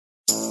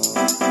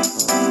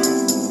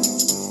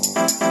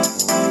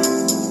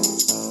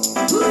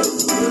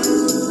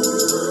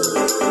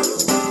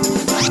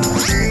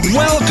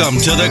Welcome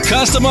to the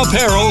Custom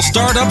Apparel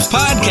Startups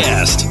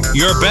Podcast,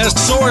 your best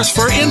source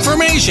for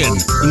information,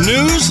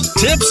 news,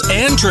 tips,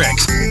 and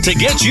tricks to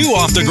get you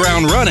off the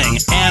ground running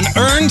and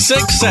earn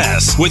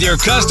success with your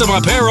custom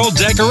apparel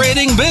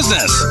decorating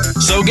business.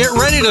 So get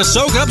ready to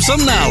soak up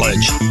some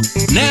knowledge.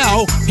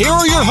 Now, here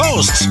are your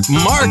hosts,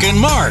 Mark and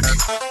Mark.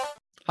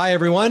 Hi,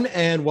 everyone,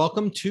 and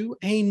welcome to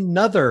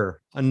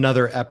another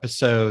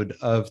episode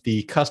of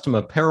the Custom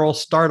Apparel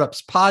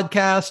Startups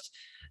Podcast.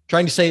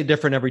 Trying to say it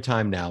different every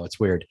time now. It's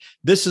weird.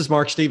 This is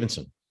Mark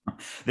Stevenson.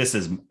 This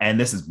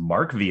is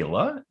Mark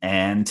Vila.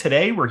 And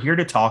today we're here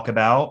to talk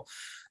about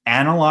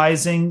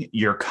analyzing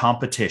your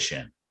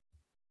competition.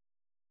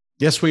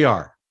 Yes, we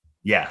are.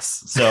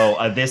 Yes.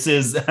 So this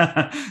is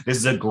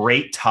a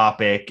great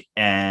topic.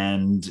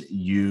 And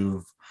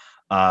this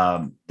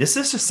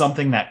is just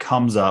something that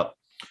comes up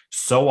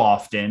so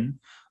often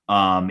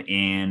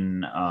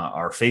in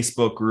our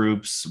Facebook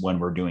groups, when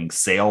we're doing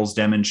sales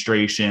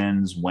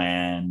demonstrations,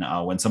 when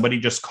somebody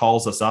just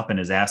calls us up and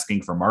is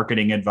asking for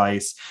marketing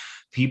advice.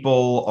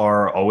 People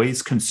are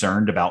always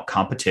concerned about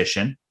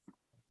competition.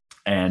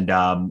 And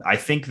I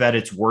think that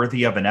it's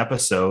worthy of an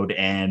episode.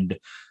 And,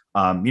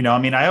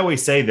 I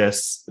always say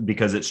this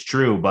because it's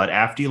true, but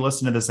after you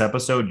listen to this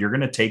episode, you're going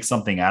to take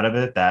something out of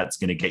it that's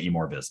going to get you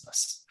more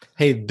business.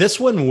 Hey, this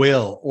one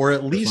will, or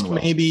at least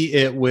maybe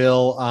it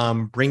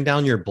will bring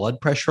down your blood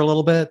pressure a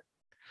little bit.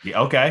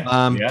 Yeah, okay.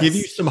 Yes. Give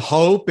you some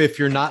hope if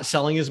you're not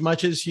selling as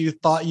much as you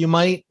thought you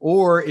might,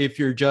 or if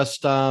you're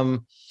just,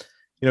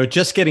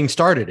 just getting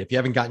started. If you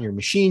haven't gotten your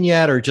machine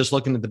yet, or just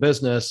looking at the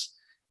business,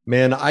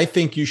 man, I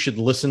think you should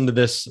listen to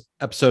this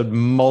episode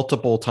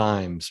multiple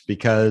times,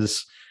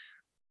 because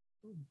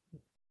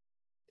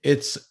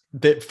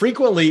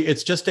frequently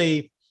it's just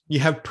you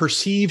have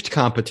perceived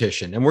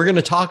competition, and we're going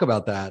to talk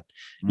about that.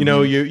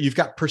 Mm-hmm. You've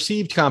got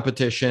perceived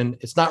competition.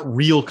 It's not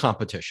real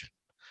competition.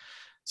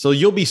 So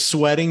you'll be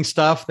sweating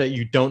stuff that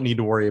you don't need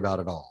to worry about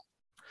at all.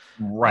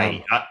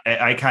 Right.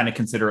 I kind of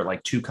consider it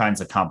like two kinds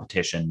of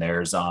competition.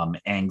 There's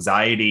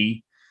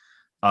anxiety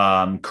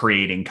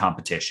creating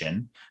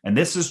competition. And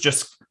this is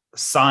just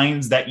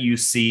signs that you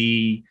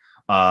see,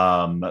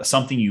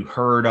 something you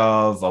heard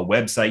of, a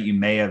website you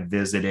may have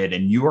visited,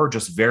 and you are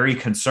just very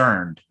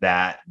concerned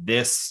that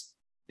this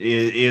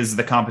is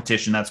the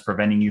competition that's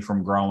preventing you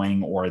from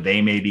growing, or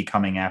they may be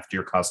coming after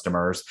your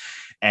customers,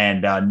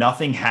 and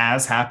nothing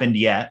has happened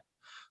yet,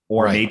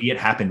 or right. Maybe it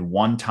happened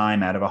one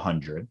time out of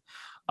 100.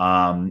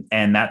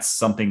 And that's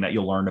something that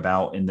you'll learn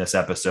about in this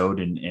episode.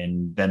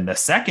 And then the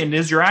second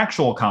is your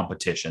actual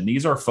competition.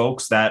 These are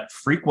folks that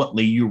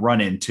frequently you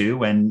run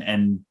into,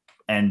 and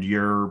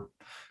your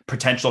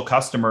potential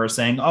customers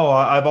saying, "Oh,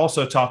 I've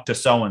also talked to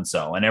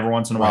so-and-so," and every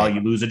once in a while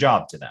you lose a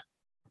job to them.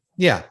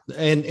 Yeah.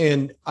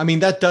 And I mean,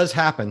 that does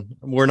happen.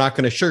 We're not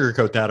going to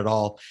sugarcoat that at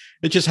all.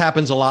 It just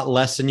happens a lot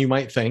less than you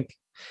might think.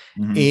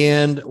 Mm-hmm.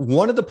 And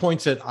one of the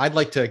points that I'd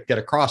like to get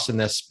across in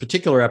this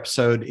particular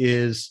episode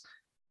is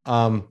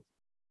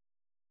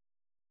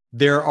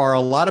there are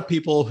a lot of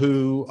people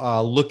who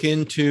look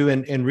into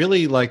and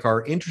really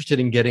are interested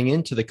in getting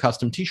into the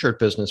custom t-shirt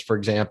business, for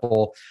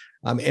example,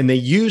 and they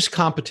use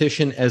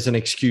competition as an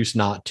excuse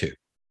not to.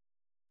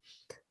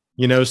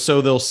 So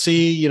they'll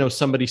see,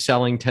 somebody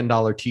selling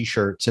 $10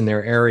 t-shirts in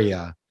their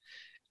area,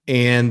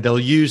 and they'll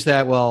use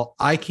that. Well,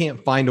 I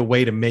can't find a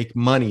way to make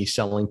money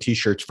selling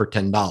t-shirts for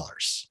 $10,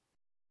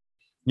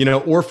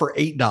 or for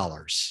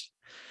 $8,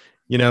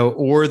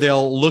 or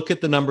they'll look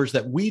at the numbers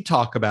that we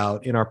talk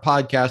about in our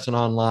podcast and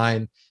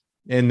online,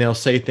 and they'll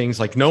say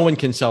things like, no one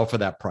can sell for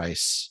that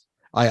price.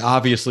 I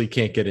obviously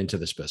can't get into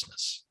this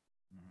business.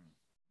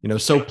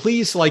 So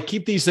please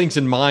keep these things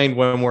in mind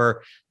when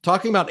we're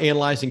talking about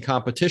analyzing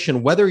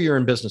competition, whether you're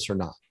in business or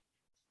not.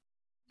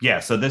 Yeah.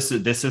 So this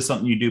is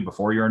something you do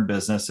before you're in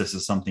business. This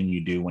is something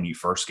you do when you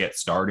first get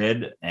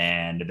started.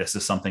 And this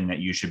is something that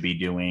you should be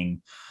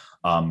doing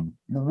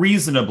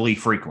reasonably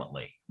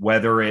frequently,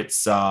 whether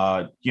it's,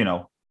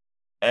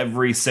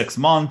 every 6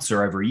 months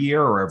or every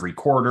year or every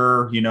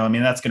quarter,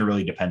 that's going to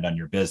really depend on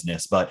your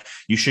business, but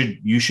you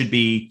should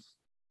be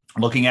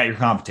looking at your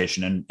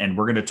competition, and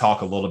we're going to talk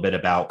a little bit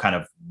about kind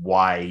of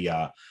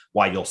why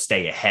you'll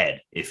stay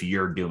ahead if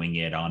you're doing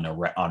it on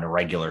a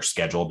regular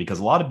schedule, because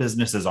a lot of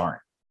businesses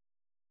aren't.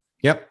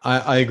 Yep,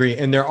 I agree.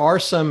 And there are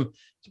some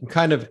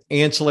kind of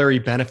ancillary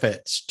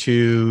benefits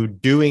to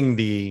doing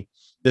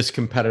this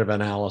competitive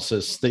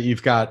analysis that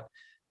you've got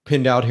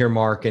pinned out here,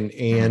 Mark.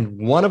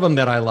 And one of them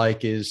that I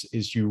like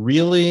is you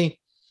really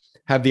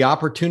have the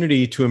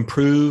opportunity to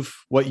improve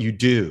what you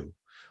do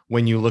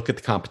when you look at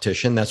the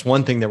competition. That's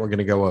one thing that we're going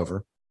to go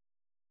over.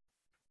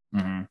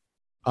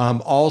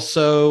 Mm-hmm.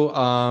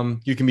 Also,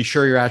 you can be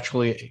sure you're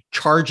actually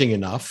charging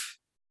enough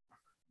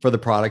for the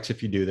products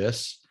if you do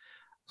this.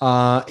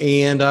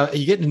 And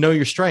you get to know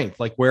your strength.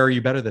 Where are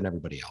you better than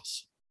everybody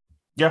else?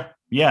 Yeah.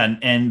 Yeah.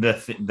 And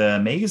the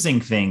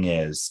amazing thing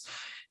is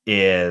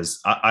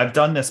I've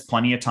done this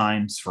plenty of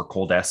times for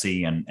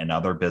Coldesi and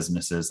other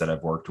businesses that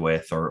I've worked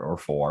with or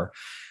for.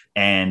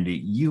 And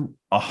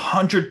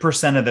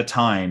 100% of the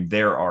time,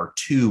 there are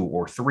 2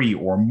 or 3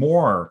 or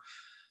more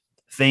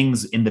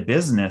things in the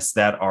business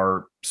that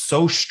are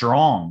so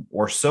strong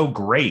or so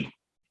great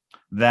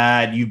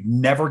that you've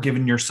never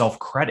given yourself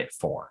credit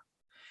for.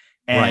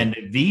 And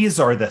these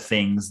are the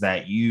things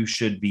that you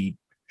should be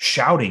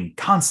shouting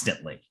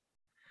constantly,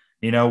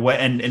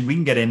 and we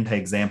can get into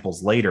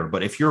examples later,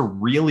 but if you're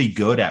really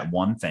good at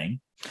one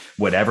thing,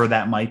 whatever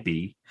that might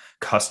be,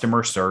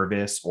 customer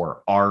service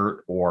or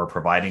art or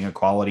providing a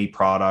quality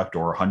product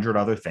or 100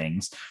 other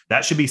things,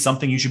 that should be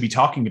something you should be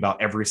talking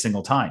about every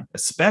single time,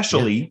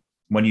 especially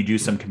when you do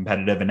some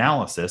competitive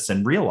analysis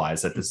and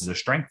realize that this is a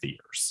strength of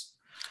yours.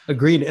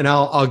 Agreed. And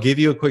I'll give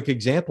you a quick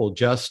example.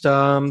 Just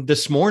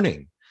this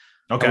morning,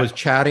 I was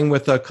chatting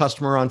with a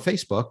customer on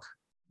Facebook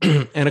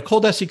and a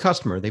Cold SE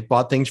customer. They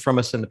bought things from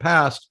us in the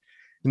past,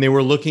 and they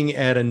were looking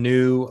at a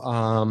new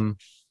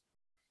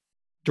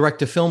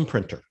direct-to-film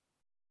printer.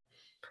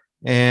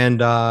 And,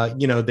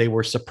 they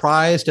were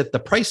surprised at the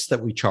price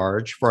that we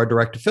charge for our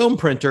direct-to-film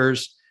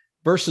printers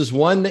versus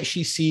one that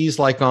she sees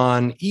like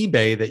on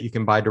eBay that you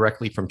can buy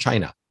directly from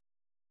China.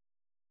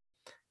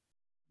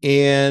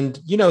 And,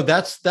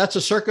 that's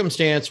a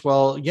circumstance.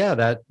 Well, yeah,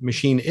 that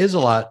machine is a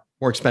lot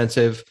more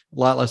expensive, a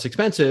lot less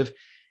expensive.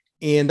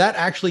 And that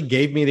actually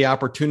gave me the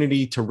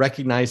opportunity to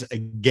recognize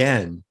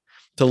again,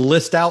 to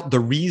list out the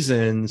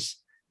reasons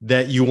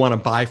that you want to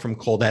buy from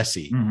Cold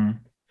SE,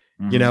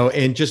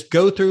 and just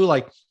go through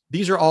like,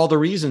 these are all the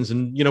reasons.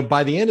 And,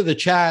 by the end of the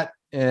chat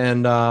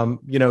and,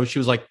 she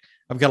was like,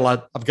 I've got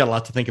a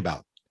lot to think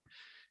about,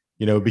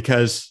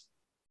 because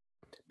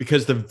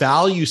the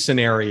value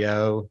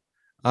scenario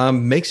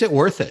makes it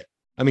worth it.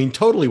 I mean,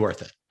 totally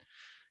worth it.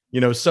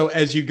 So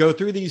as you go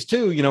through these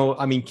too,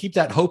 keep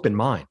that hope in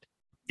mind.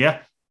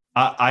 Yeah.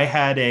 I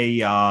had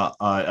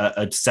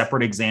a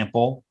separate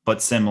example,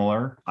 but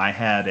similar. I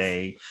had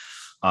a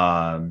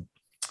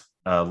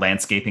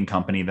landscaping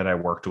company that I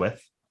worked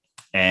with,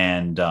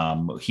 and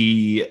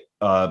he,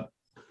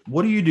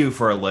 what do you do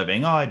for a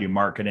living? Oh, I do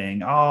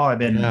marketing. Oh, I've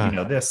been,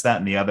 this, that,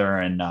 and the other.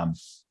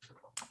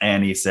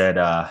 And he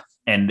said,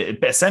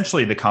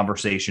 essentially the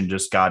conversation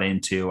just got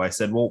into, I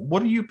said, well,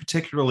 what are you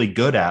particularly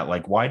good at?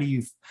 Like, why do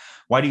you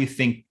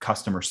think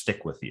customers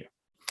stick with you?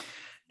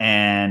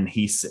 And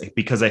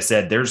because I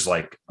said, there's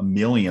like a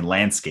million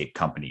landscape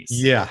companies.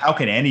 Yeah. How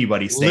can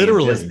anybody stay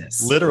in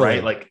business?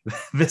 Literally. Right? Like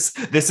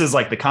this is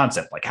like the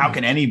concept. Like, how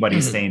can anybody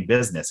stay in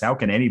business? How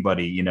can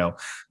anybody,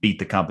 beat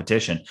the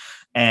competition?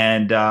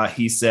 And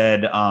he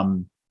said,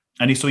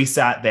 so he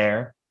sat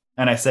there,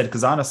 and I said,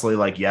 because honestly,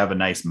 like, you have a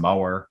nice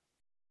mower.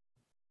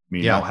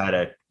 You know how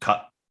to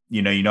cut,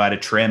 you know how to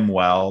trim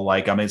well.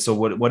 Like, so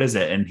what is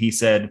it? And he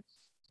said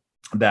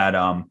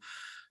that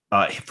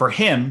for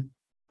him,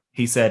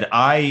 he said,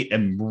 I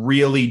am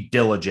really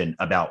diligent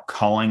about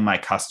calling my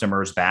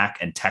customers back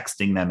and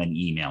texting them and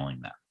emailing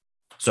them.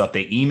 So if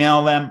they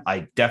email them,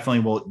 I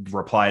definitely will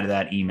reply to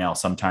that email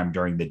sometime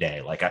during the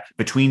day. Like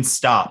between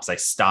stops, I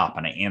stop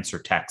and I answer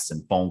texts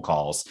and phone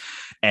calls.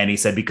 And he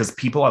said, because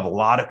people have a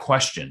lot of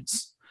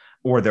questions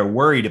or they're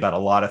worried about a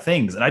lot of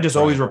things. And I just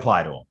always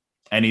reply to them.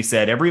 And he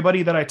said,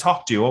 everybody that I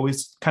talk to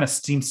always kind of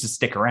seems to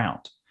stick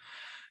around.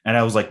 And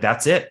I was like,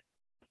 that's it.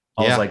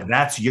 I was like,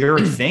 that's your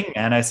thing.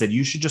 And I said,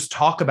 you should just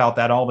talk about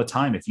that all the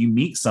time. If you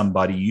meet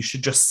somebody, you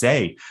should just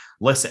say,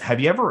 listen, have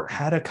you ever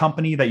had a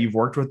company that you've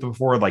worked with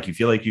before? Like you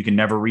feel like you can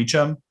never reach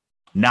them?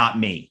 Not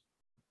me.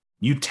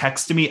 You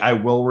text me, I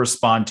will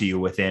respond to you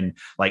within,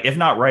 like, if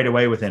not right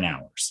away, within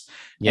hours.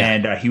 Yeah.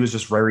 And he was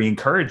just very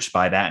encouraged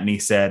by that. And he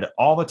said,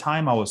 all the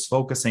time I was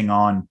focusing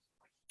on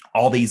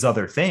all these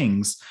other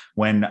things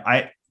when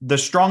the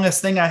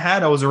strongest thing I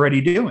had, I was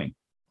already doing.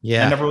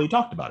 Yeah. I never really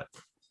talked about it.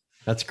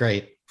 That's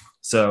great.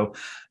 So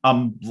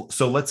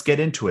let's get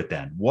into it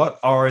then. What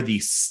are the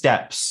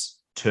steps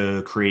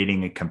to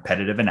creating a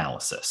competitive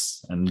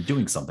analysis and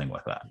doing something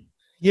with that?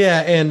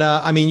 Yeah.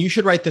 And you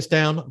should write this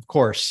down, of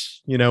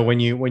course, when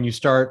you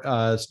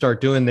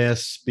start doing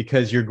this,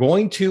 because you're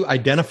going to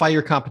identify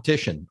your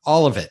competition,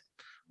 all of it,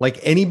 like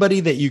anybody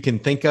that you can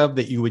think of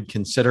that you would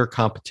consider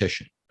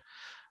competition.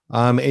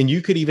 And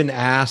you could even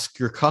ask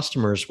your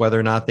customers whether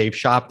or not they've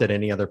shopped at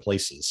any other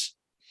places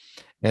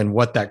and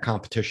what that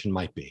competition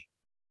might be.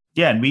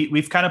 Yeah. And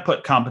we've kind of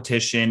put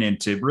competition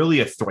into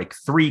really like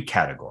three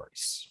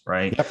categories,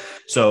 right? Yep.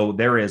 So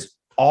there is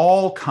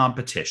all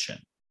competition.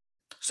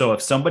 So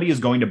if somebody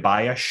is going to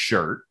buy a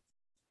shirt,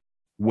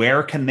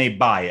 where can they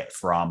buy it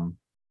from?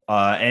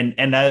 And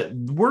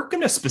we're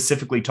going to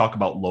specifically talk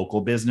about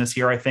local business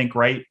here, I think,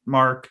 right,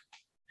 Mark?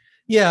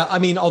 Yeah.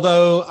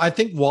 Although I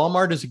think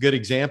Walmart is a good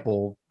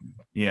example.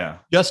 Yeah.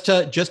 Just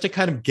to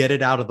kind of get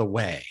it out of the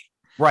way.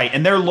 Right.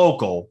 And they're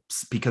local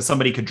because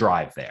somebody could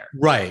drive there.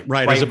 Right.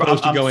 As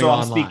opposed to going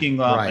online. I'm speaking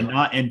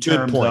not in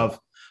terms of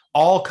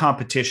all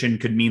competition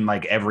could mean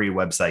like every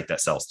website that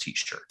sells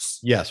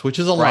t-shirts. Yes, which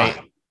is a lot.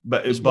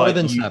 But it's more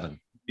than 7.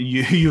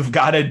 You've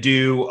got to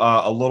do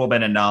a little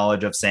bit of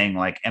knowledge of saying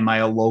like, am I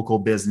a local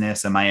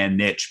business? Am I a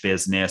niche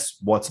business?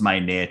 What's my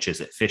niche?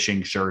 Is it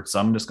fishing shirts?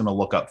 I'm just going to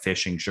look up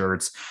fishing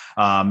shirts.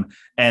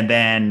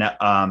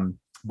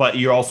 But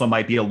you also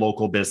might be a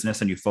local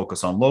business and you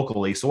focus on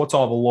locally. So what's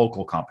all the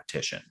local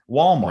competition?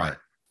 Walmart,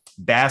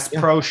 Bass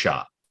Pro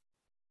Shop,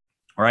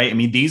 right? I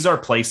mean, these are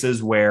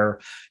places where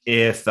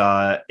if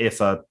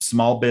a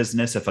small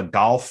business,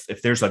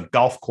 if there's a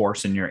golf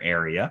course in your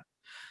area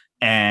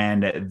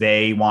and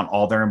they want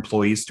all their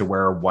employees to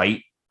wear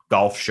white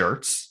golf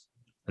shirts,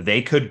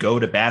 they could go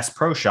to Bass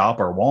Pro Shop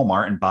or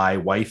Walmart and buy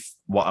white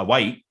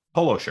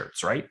polo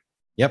shirts, right?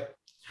 Yep.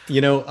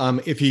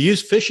 If you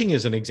use fishing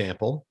as an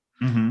example,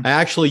 I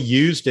actually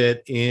used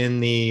it in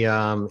the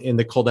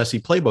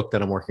Coldesi playbook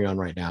that I'm working on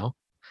right now.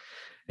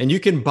 And you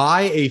can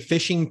buy a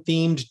fishing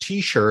themed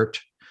t-shirt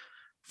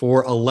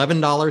for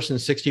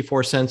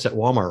 $11.64 at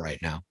Walmart right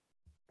now.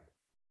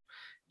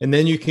 And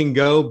then you can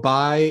go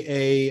buy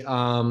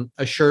a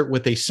shirt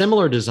with a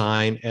similar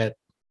design at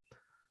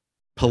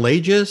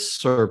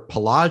Pelagius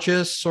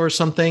or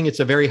something. It's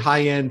a very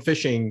high-end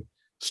fishing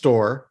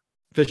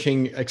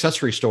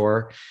accessory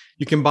store.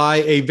 You can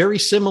buy a very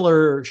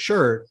similar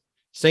shirt,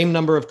 same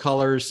number of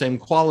colors, same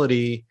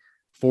quality,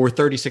 for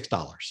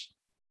 $36.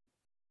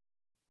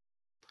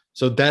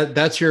 So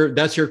that's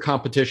your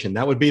competition.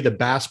 That would be the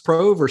Bass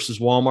Pro versus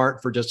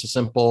Walmart for just a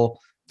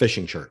simple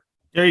fishing shirt.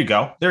 There you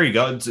go.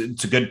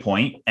 It's a good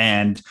point.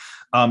 And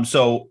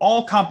so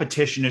all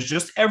competition is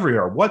just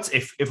everywhere. What's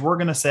if we're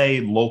going to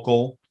say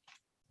local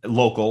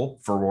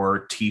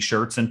for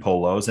t-shirts and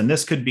polos, and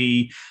this could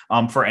be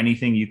for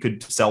anything. You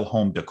could sell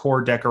home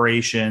decor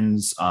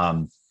decorations,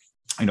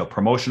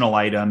 promotional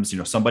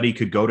items. Somebody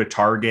could go to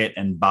Target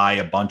and buy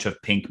a bunch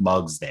of pink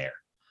mugs there.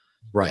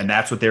 Right. And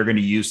that's what they're going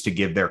to use to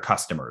give their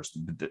customers.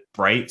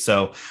 Right.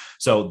 So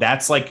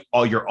that's like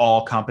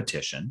all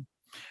competition.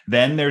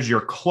 Then there's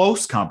your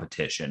close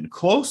competition.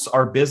 Close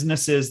are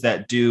businesses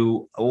that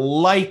do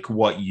like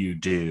what you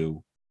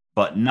do,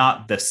 but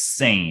not the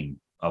same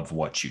of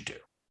what you do.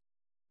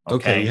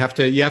 Okay. You have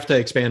to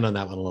expand on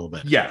that one a little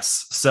bit.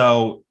 Yes.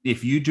 So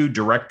if you do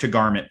direct to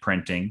garment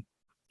printing,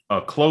 a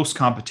close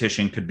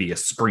competition could be a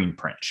screen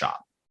print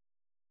shop.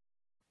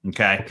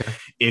 Okay.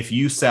 If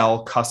you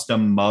sell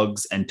custom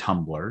mugs and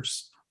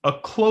tumblers, a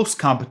close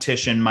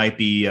competition might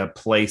be a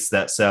place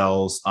that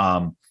sells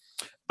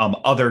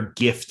other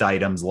gift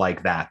items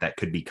like that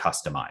could be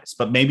customized,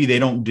 but maybe they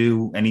don't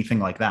do anything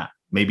like that.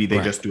 Maybe they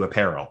just do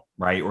apparel,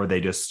 right? Or they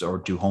do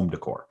home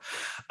decor.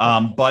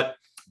 But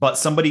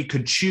somebody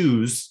could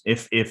choose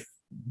if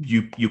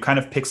you kind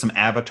of pick some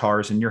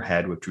avatars in your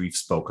head, which we've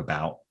spoke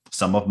about,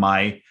 some of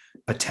my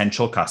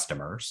potential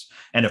customers.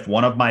 And if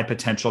one of my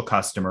potential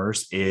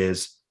customers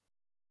is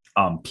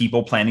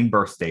people planning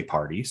birthday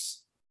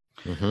parties,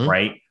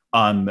 right?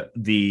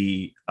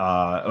 Actually,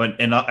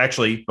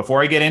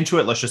 before I get into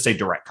it, let's just say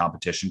direct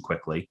competition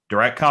quickly.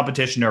 Direct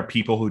competition are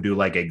people who do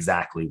like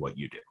exactly what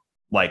you do,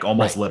 like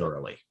almost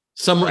literally.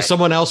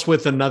 Someone else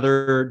with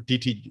another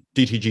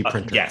DTG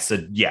printer.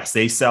 Yes.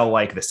 They sell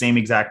like the same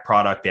exact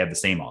product. They have the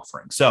same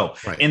offering. So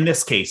in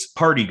this case,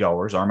 party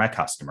goers are my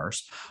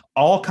customers.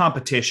 All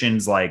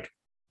competitions like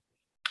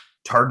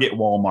Target,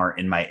 Walmart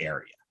in my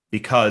area,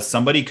 because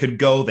somebody could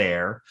go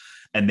there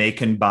and they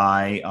can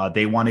buy,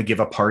 they want to give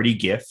a party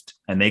gift,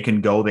 and they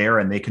can go there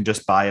and they can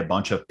just buy a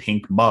bunch of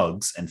pink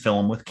mugs and fill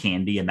them with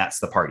candy. And that's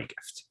the party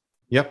gift.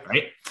 Yep.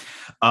 Right.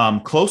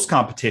 Close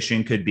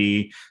competition could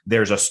be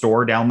there's a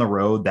store down the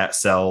road that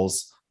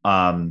sells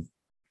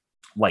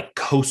like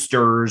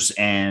coasters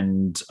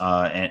and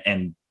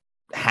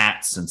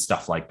hats and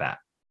stuff like that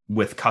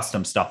with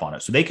custom stuff on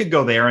it. So they could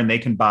go there and they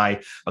can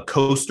buy a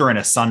coaster and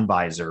a sun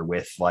visor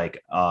with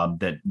like some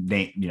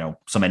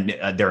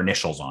their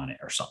initials on it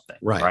or something.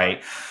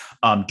 Right.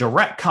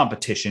 Direct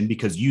competition,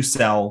 because you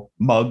sell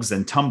mugs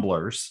and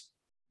tumblers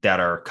that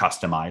are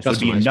customized, would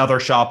be another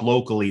shop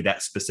locally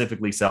that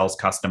specifically sells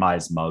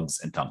customized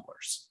mugs and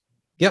tumblers.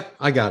 Yep,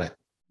 I got it.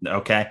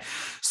 Okay.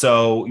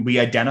 So we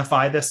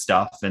identify this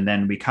stuff and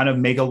then we kind of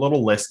make a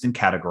little list and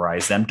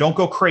categorize them. Don't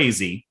go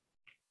crazy,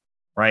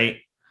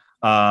 right?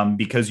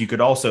 Because you could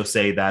also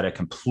say that a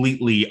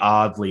completely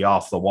oddly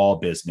off the wall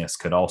business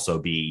could also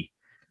be,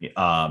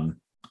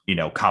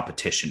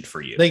 competition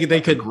for you.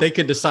 They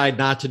could decide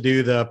not to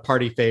do the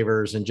party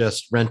favors and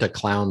just rent a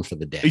clown for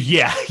the day.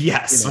 Yeah.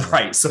 Yes.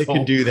 Right. So they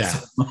can do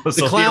that.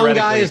 The clown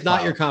guy is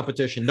not your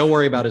competition. Don't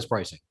worry about his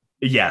pricing.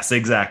 Yes,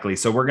 exactly.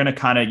 So we're going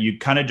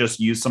to just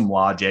use some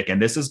logic,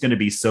 and this is going to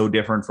be so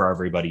different for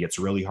everybody. It's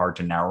really hard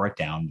to narrow it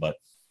down, but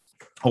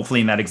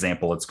hopefully in that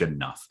example, it's good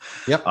enough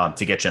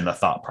to get you in the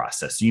thought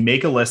process. So you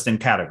make a list and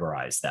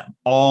categorize them,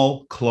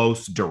 all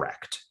close,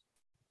 direct.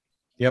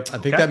 Yep. I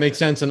think that makes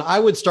sense. And I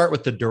would start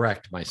with the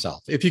direct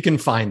myself, if you can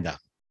find them.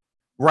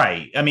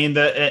 Right. I mean,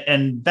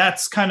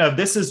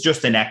 this is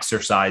just an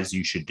exercise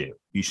you should do.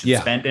 You should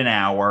spend an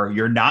hour.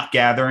 You're not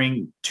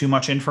gathering too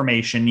much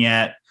information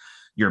yet.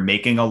 You're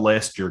making a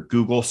list, you're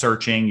Google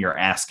searching, you're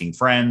asking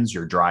friends,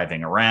 you're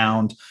driving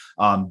around.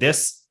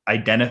 This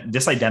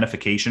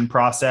identification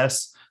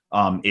process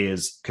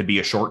could be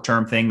a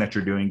short-term thing that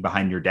you're doing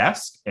behind your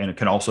desk. And it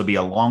can also be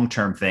a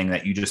long-term thing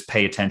that you just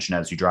pay attention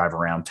as you drive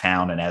around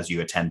town and as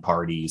you attend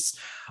parties,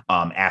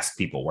 ask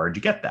people, where'd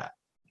you get that?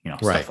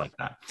 Stuff like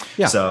that.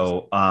 Yeah.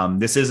 So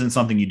this isn't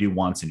something you do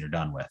once and you're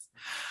done with.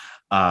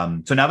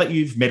 So now that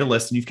you've made a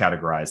list and you've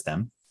categorized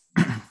them,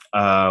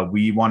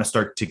 we want to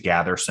start to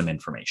gather some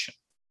information.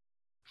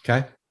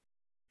 Okay.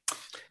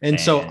 And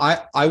so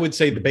I would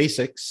say the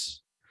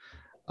basics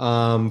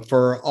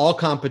for all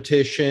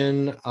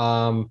competition.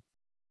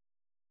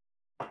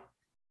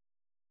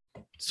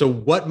 So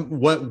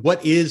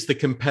what is the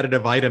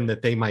competitive item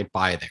that they might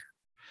buy there?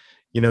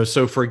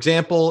 So for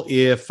example,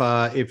 if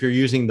you're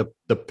using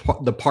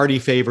the party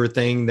favor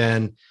thing,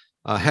 then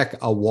heck,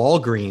 a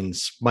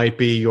Walgreens might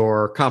be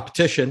your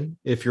competition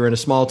if you're in a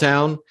small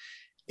town.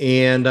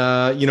 And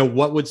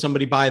what would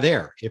somebody buy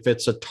there? If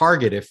it's a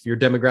Target, if your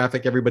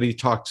demographic, everybody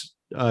shops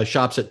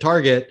at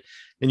Target,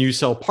 and you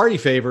sell party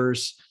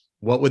favors,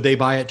 what would they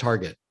buy at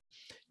Target?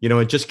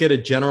 And just get a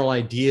general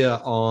idea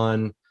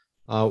on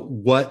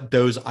what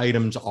those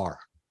items are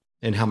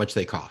and how much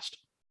they cost.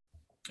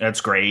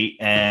 That's great.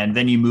 And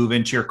then you move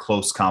into your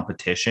close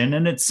competition,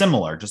 and it's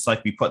similar, just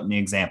like we put in the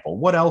example.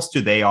 What else do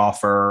they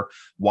offer?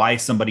 Why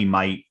somebody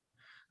might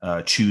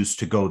choose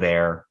to go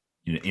there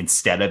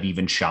instead of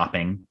even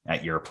shopping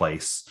at your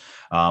place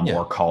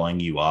or calling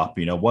you up?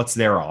 What's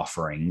their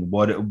offering?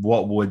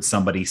 What would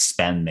somebody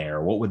spend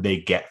there? What would they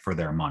get for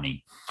their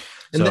money?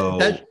 And so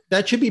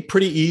that should be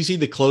pretty easy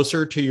the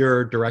closer to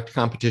your direct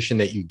competition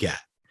that you get.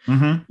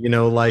 Mm-hmm.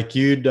 Like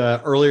you'd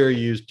earlier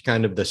used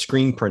kind of the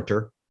screen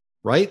printer,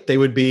 right? They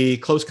would be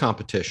close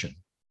competition,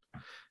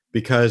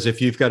 because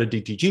if you've got a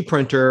DTG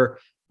printer,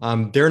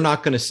 they're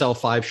not going to sell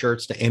 5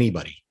 shirts to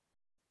anybody,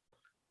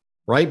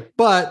 right?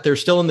 But they're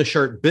still in the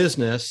shirt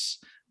business.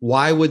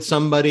 Why would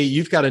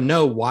somebody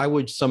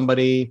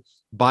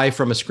buy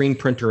from a screen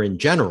printer in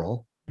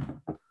general?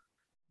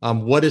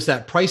 What is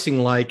that pricing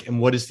like, and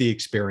what is the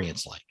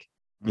experience like?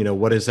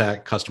 What is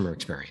that customer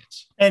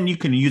experience? And you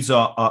can use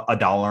a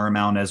dollar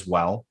amount as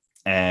well.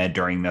 And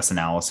during this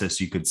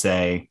analysis, you could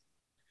say,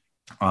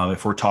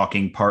 if we're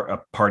talking a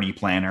party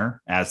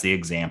planner as the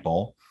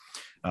example,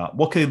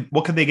 what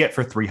could they get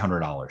for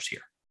 $300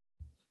 here?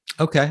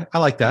 Okay, I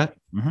like that.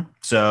 Mm-hmm.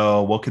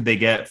 So what could they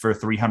get for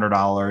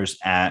 $300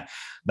 at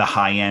the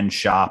high-end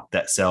shop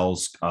that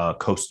sells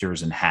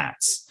coasters and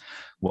hats?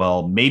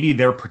 Well, maybe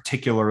they're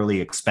particularly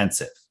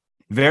expensive.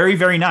 Very,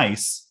 very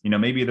nice.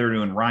 Maybe they're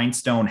doing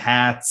rhinestone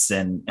hats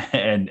and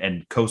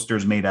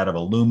coasters made out of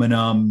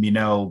aluminum,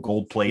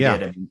 gold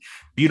plated and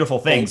beautiful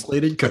things. Gold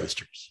plated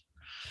coasters.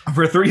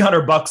 For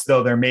 $300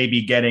 though, they're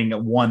maybe getting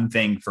one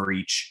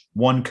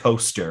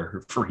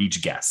coaster for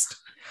each guest.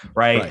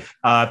 Right.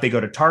 If they go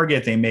to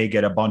Target, they may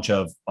get a bunch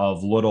of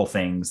little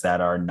things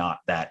that are not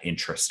that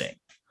interesting.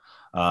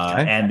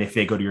 And if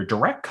they go to your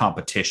direct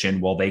competition,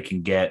 well, they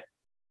can get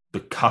the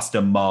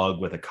custom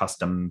mug with a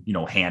custom,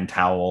 hand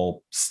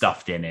towel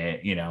stuffed in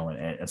it,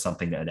 and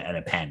something, and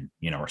a pen,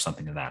 or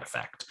something to that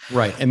effect.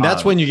 Right. And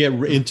that's when you get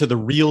into the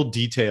real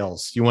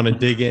details. You want to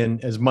dig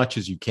in as much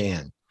as you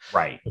can.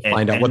 Right. To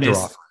find out what they're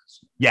offering.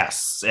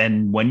 Yes.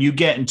 And when you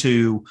get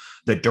into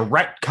the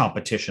direct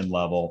competition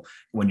level,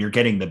 when you're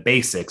getting the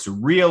basics,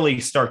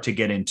 really start to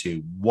get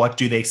into what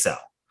do they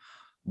sell?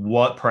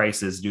 What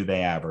prices do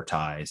they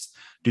advertise?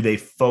 Do they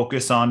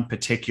focus on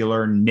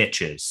particular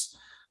niches?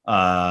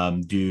 What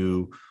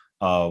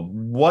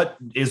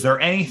is there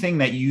anything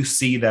that you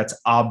see that's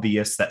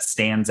obvious, that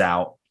stands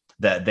out,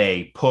 that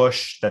they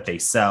push, that they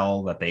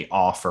sell, that they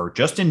offer,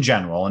 just in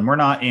general? And we're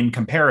not in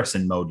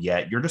comparison mode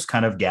yet. You're just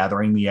kind of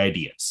gathering the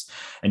ideas,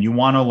 and you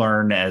want to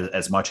learn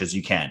as much as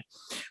you can.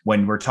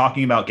 When we're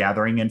talking about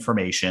gathering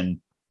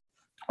information,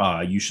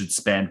 you should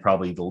spend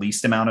probably the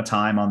least amount of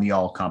time on the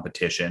all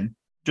competition.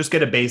 Just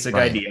get a basic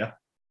idea.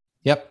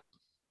 Yep.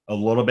 A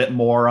little bit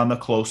more on the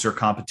closer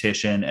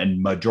competition,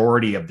 and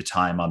majority of the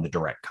time on the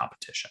direct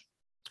competition.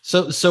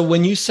 So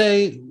when you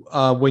say,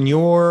 when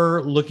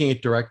you're looking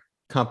at direct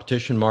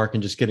competition, Mark,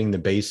 and just getting the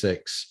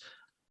basics,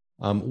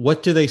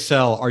 what do they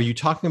sell? Are you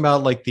talking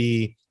about like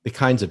the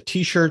kinds of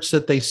t-shirts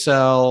that they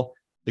sell,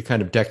 the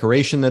kind of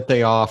decoration that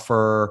they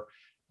offer?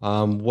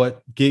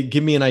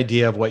 Give me an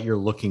idea of what you're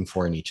looking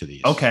for in each of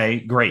these. Okay,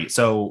 great.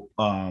 So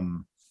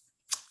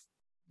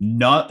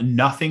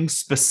nothing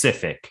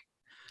specific.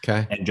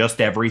 Okay. And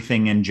just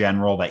everything in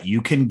general that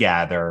you can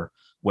gather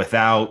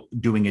without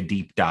doing a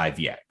deep dive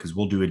yet, because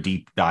we'll do a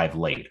deep dive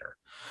later.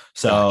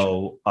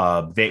 So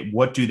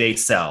what do they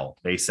sell?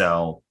 They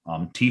sell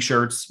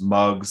t-shirts,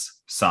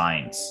 mugs,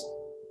 signs.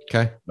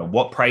 Okay. Now,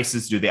 what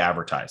prices do they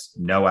advertise?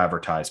 No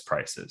advertised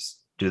prices.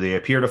 Do they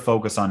appear to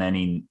focus on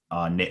any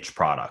niche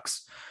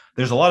products?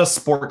 There's a lot of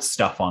sports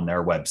stuff on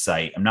their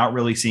website. I'm not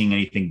really seeing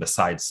anything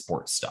besides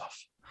sports stuff.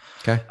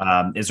 Okay.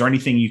 Is there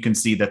anything you can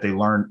see that they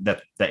learn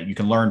that you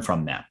can learn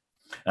from them?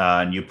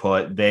 And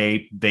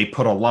they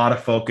put a lot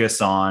of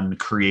focus on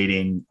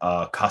creating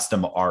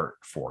custom art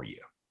for you.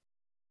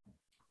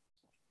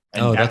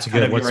 And that's a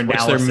good. What's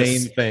their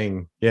main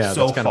thing? Yeah,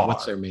 so that's kind of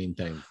what's their main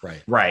thing,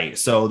 right? Right.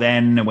 So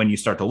then, when you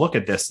start to look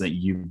at this, that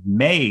you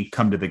may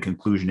come to the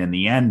conclusion in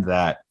the end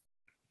that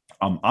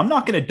I'm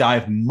not going to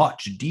dive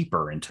much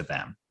deeper into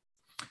them,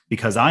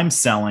 because I'm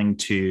selling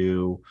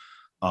to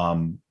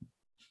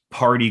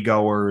party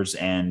goers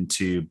and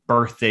to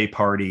birthday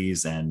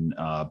parties and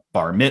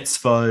bar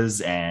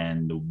mitzvahs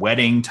and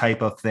wedding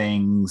type of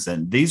things.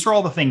 And these are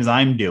all the things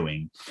I'm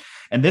doing.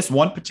 And this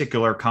one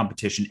particular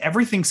competition,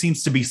 everything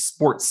seems to be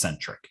sports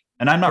centric.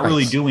 And I'm not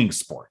really doing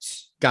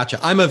sports. Gotcha.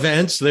 I'm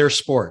events, they're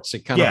sports.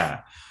 It kind of.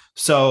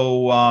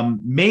 So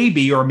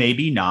maybe or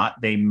maybe not,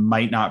 they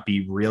might not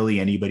be really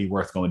anybody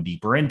worth going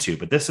deeper into,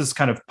 but this is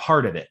kind of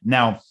part of it.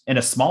 Now, in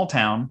a small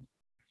town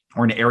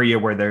or an area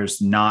where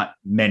there's not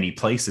many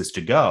places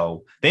to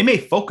go, they may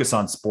focus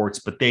on sports,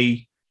 but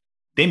they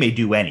may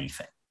do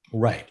anything.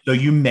 Right. So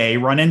you may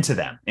run into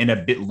them in a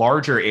bit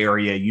larger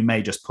area. You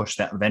may just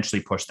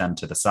eventually push them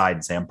to the side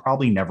and say, I'm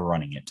probably never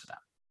running into them.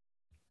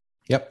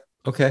 Yep.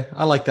 Okay.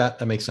 I like that.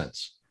 That makes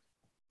sense.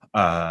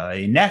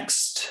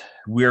 Next,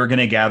 we're going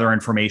to gather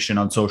information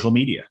on social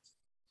media.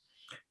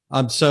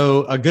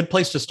 So a good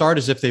place to start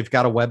is if they've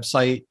got a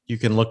website, you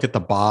can look at the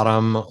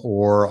bottom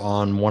or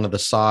on one of the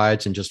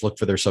sides and just look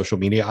for their social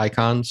media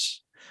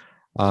icons.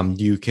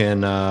 You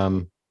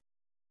can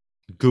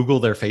Google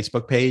their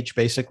Facebook page,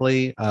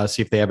 basically,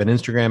 see if they have an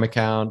Instagram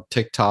account,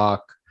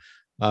 TikTok,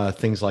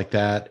 things like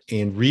that.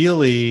 And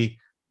really,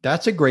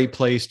 that's a great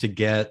place to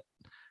get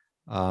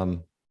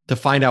to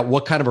find out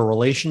what kind of a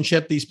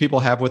relationship these people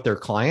have with their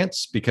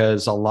clients,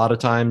 because a lot of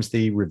times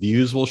the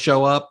reviews will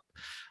show up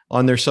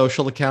on their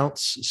social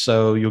accounts.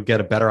 So you'll get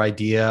a better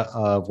idea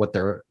of what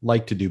they're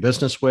like to do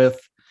business with.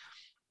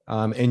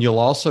 And you'll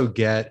also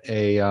get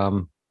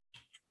a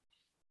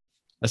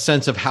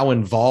sense of how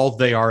involved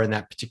they are in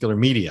that particular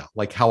media.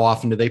 Like, how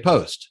often do they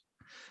post?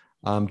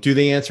 Do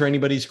they answer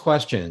anybody's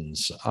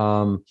questions?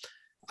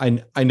 I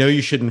know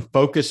you shouldn't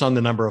focus on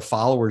the number of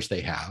followers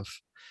they have,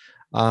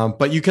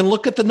 but you can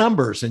look at the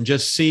numbers and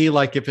just see,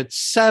 like, if it's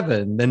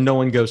 7, then no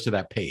one goes to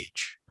that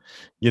page,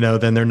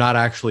 then they're not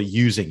actually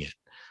using it.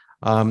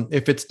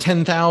 If it's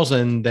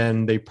 10,000,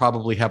 then they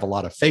probably have a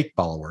lot of fake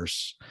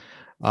followers.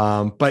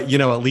 But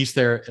at least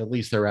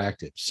they're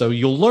active. So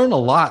you'll learn a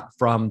lot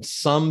from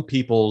some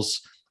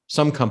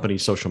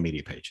companies' social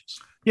media pages.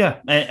 Yeah.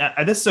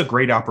 And this is a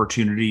great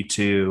opportunity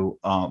to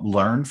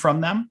learn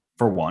from them,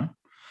 for one.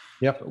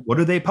 Yep. What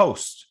do they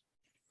post?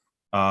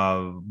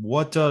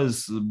 What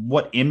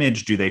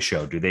image do they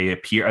show? Do they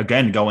appear,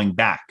 again, going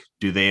back,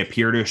 do they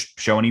appear to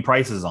show any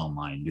prices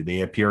online? Do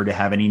they appear to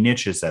have any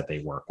niches that they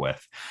work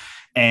with?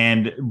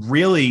 And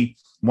really,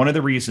 one of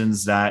the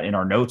reasons that in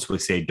our notes we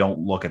say don't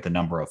look at the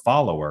number of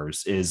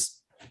followers is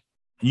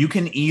you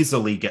can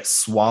easily get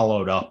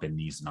swallowed up in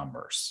these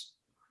numbers.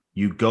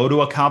 You go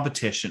to a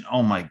competition,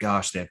 oh my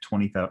gosh, they have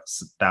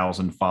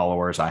 20,000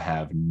 followers. I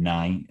have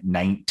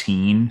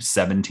 17.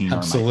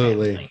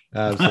 Absolutely.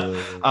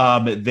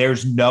 Absolutely.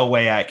 There's no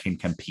way I can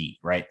compete,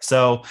 right?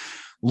 So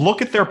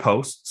look at their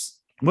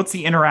posts. What's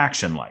the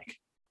interaction like?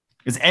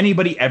 Is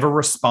anybody ever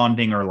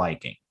responding or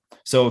liking?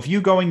 So if you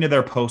going to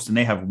their post and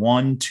they have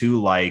 1,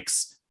 2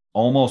 likes,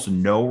 almost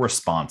no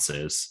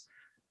responses,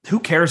 who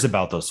cares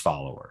about those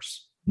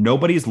followers?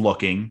 Nobody's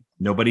looking,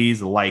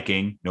 nobody's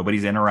liking,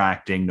 nobody's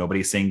interacting,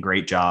 nobody's saying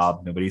great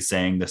job, nobody's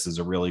saying this is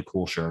a really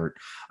cool shirt,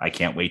 I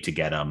can't wait to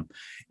get them.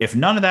 If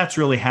none of that's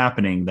really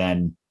happening,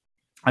 then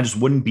I just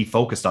wouldn't be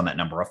focused on that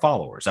number of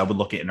followers. I would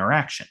look at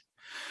interaction.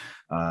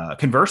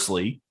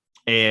 Conversely,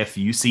 if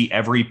you see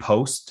every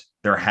post,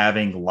 they're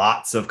having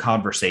lots of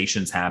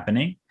conversations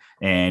happening,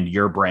 and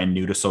you're brand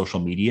new to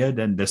social media,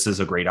 then this is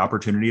a great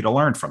opportunity to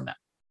learn from them.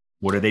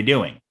 What are they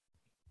doing?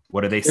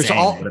 What are they saying?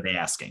 What are they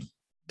asking?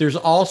 There's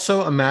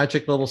also a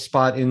magic little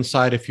spot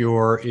inside if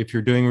you're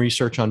doing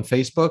research on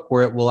Facebook,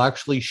 where it will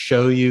actually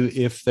show you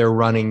if they're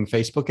running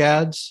Facebook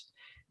ads,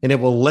 and it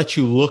will let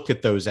you look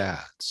at those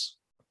ads.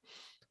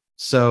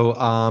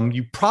 So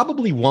you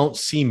probably won't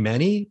see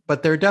many,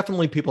 but there are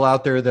definitely people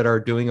out there that are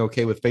doing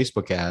okay with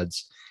Facebook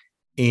ads.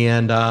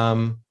 And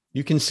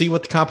you can see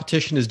what the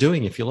competition is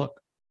doing if you look.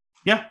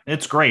 Yeah,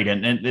 it's great.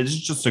 And it's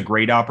just a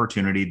great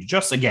opportunity to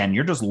just, again,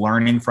 you're just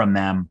learning from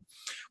them.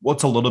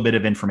 What's a little bit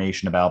of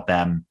information about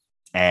them,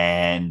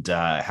 and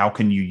how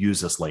can you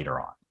use this later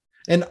on?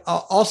 And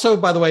also,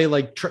 by the way,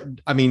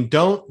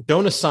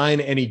 don't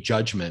assign any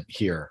judgment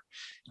here.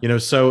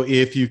 So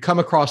if you come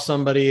across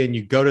somebody and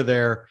you go to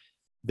their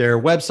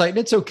website and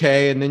it's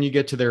okay, and then you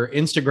get to their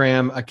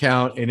Instagram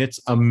account and it's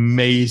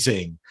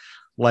amazing,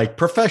 like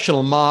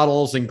professional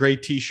models and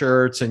great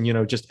t-shirts,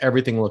 and just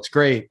everything looks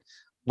great.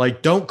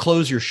 Like, don't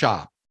close your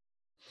shop,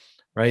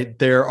 right?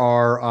 There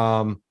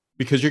are,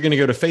 because you're going to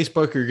go to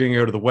Facebook, or you're going to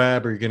go to the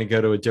web, or you're going to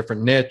go to a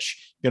different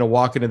niche, you're going to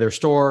walk into their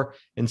store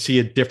and see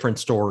a different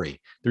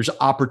story. There's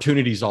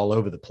opportunities all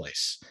over the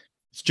place.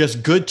 It's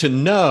just good to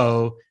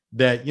know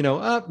that,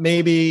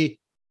 maybe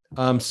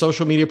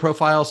social media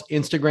profiles,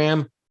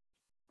 Instagram,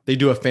 they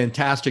do a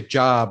fantastic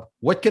job.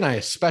 What can I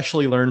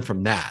especially learn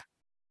from that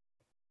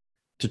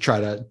to try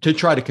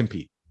to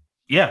compete?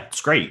 Yeah,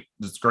 it's great.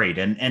 It's great.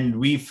 And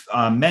we've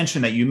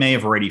mentioned that you may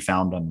have already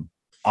found them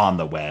on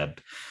the web,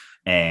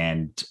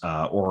 and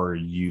or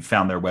you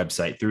found their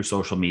website through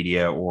social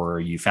media,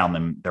 or you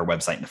found their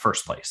website in the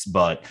first place.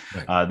 But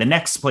right. The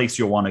next place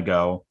you'll want to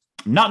go,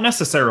 not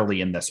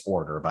necessarily in this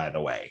order, by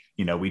the way,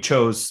 we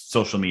chose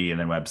social media and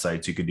then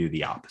websites. You could do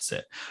the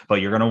opposite,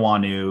 but you're going to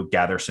want to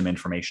gather some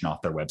information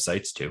off their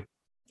websites too.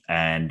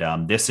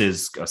 And this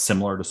is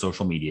similar to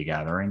social media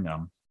gathering.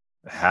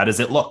 How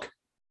does it look?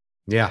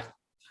 Yeah.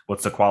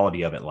 What's the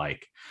quality of it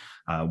like?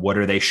 What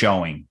are they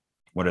showing?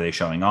 What are they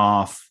showing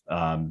off?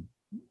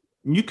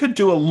 You could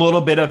do a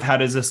little bit of how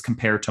does this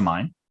compare to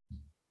mine?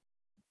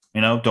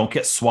 Don't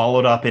get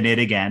swallowed up in it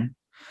again.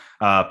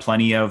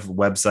 Plenty of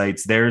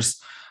websites.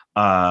 There's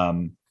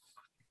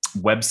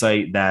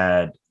website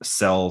that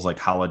sells like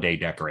holiday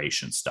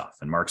decoration stuff.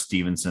 And Mark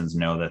Stevenson's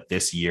know that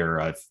this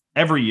year,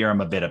 every year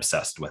I'm a bit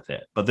obsessed with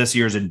it, but this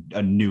year's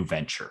a new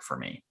venture for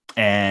me.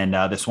 And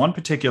this one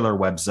particular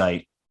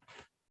website,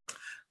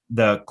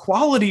 the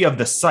quality of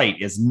the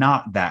site is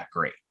not that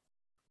great.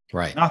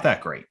 Right. Not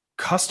that great.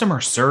 Customer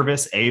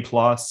service, A+,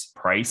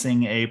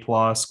 pricing, A+,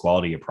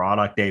 quality of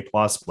product, A+,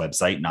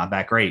 website, not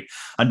that great.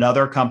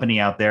 Another company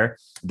out there,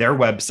 their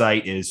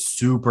website is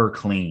super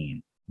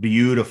clean,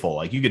 beautiful.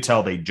 Like you could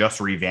tell they just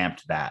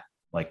revamped that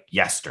like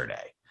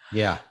yesterday.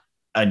 Yeah.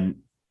 And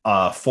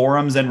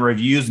forums and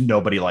reviews,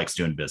 nobody likes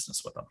doing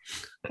business with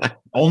them.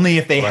 Only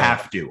if they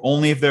have to,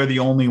 only if they're the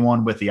only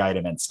one with the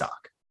item in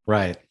stock.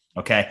 Right.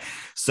 Okay.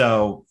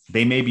 So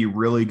they may be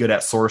really good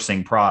at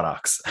sourcing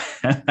products.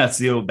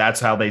 That's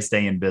how they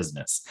stay in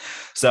business.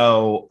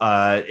 So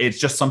it's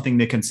just something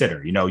to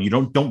consider. You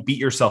don't beat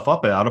yourself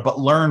up about it, but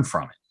learn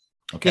from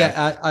it. Okay.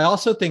 Yeah. I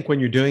also think when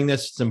you're doing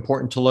this, it's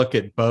important to look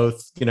at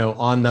both,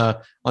 on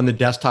the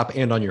desktop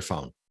and on your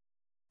phone.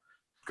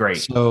 Great.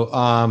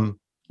 So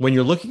when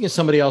you're looking at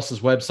somebody else's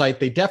website,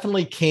 they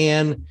definitely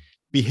can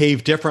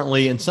behave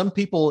differently. And some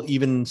people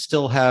even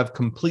still have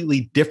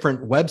completely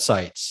different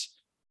websites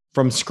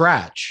from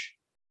scratch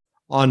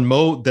on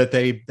that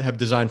they have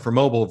designed for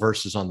mobile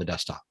versus on the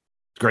desktop.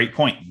 Great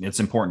point. It's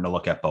important to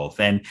look at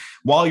both. And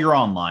while you're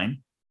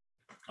online,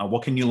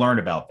 what can you learn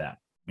about that?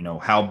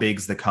 How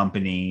big's the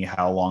company?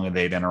 How long have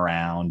they been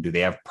around? Do they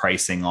have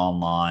pricing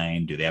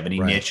online? Do they have any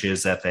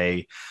niches that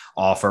they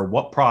offer?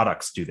 What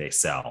products do they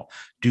sell?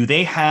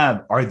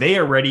 Are they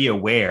already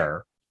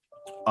aware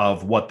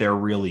of what they're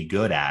really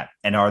good at?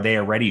 And are they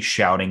already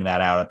shouting that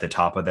out at the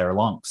top of their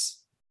lungs?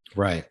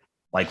 Right.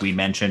 Like we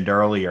mentioned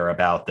earlier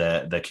about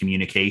the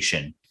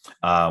communication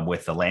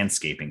with the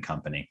landscaping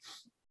company.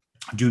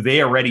 Do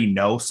they already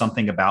know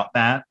something about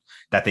that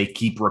they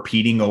keep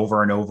repeating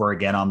over and over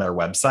again on their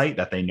website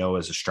that they know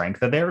is a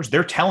strength of theirs?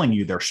 They're telling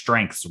you their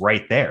strengths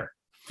right there.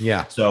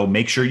 Yeah. So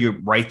make sure you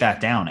write that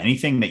down.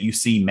 Anything that you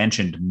see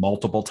mentioned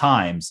multiple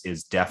times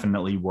is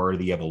definitely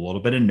worthy of a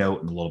little bit of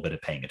note and a little bit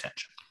of paying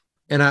attention.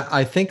 And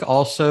I think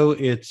also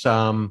it's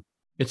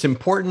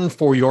important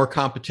for your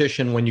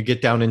competition when you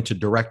get down into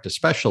direct,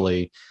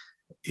 especially,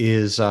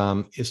 is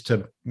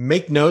to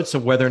make notes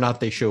of whether or not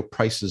they show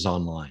prices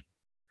online.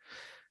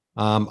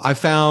 I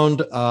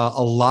found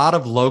a lot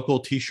of local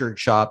t-shirt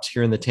shops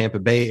here in the Tampa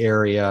Bay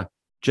area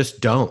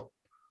just don't.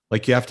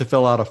 Like you have to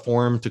fill out a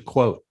form to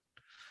quote.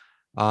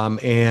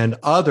 And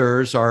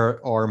others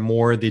are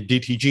more the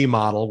DTG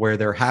model where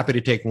they're happy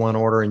to take one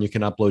order and you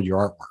can upload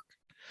your artwork.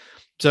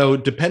 So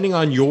depending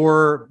on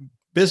your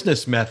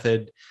business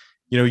method,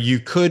 you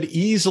could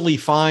easily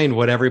find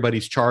what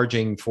everybody's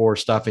charging for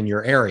stuff in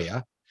your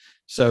area.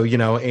 So,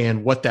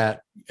 and what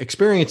that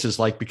experience is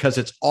like because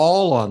it's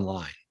all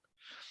online,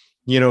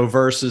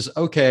 versus,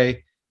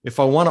 okay, if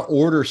I want to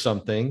order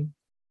something,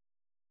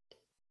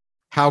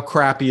 how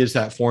crappy is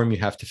that form you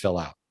have to fill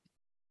out?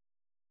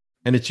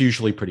 And it's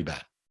usually pretty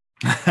bad.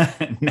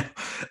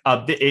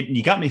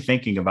 You got me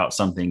thinking about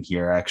something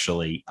here,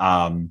 actually.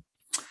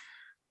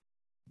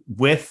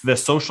 With the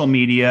social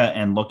media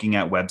and looking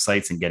at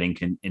websites and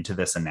getting into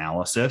this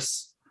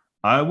analysis,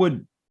 I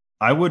would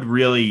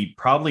really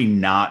probably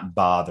not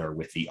bother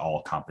with the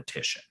all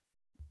competition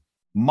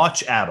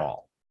much at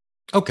all.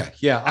 Okay.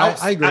 Yeah,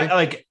 I agree.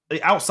 Like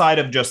outside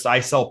of just, I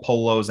sell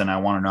polos and I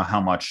want to know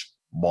how much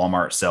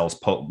Walmart sells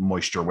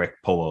Moisture Wick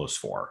polos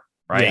for,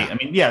 right? Yeah. I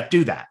mean, yeah,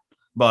 do that.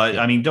 But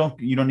yeah. I mean,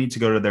 you don't need to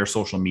go to their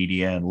social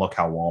media and look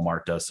how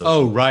Walmart does.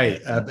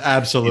 Right.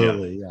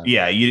 Absolutely.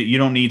 Yeah. You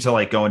don't need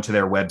to go into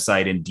their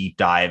website and deep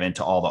dive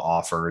into all the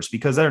offers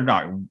because they're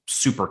not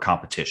super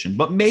competition,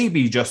 but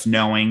maybe just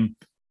knowing,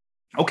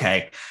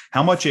 okay,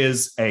 how much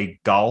is a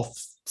golf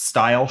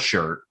style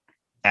shirt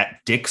at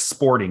Dick's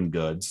Sporting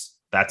Goods?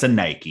 That's a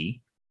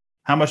Nike.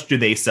 How much do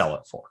they sell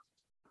it for?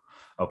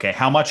 Okay.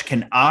 How much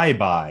can I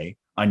buy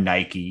a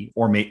Nike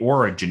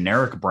or a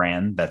generic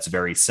brand that's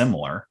very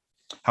similar?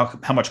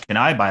 How much can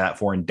I buy that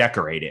for and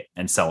decorate it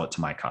and sell it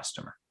to my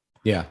customer?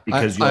 Yeah.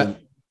 Because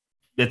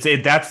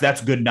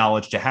that's good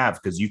knowledge to have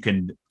because you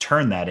can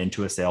turn that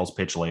into a sales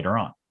pitch later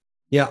on.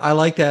 Yeah, I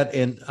like that.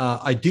 And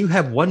I do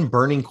have one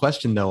burning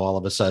question though, all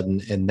of a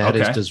sudden. And that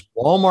is, does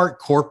Walmart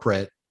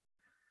corporate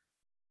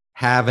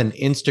have an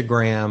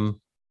Instagram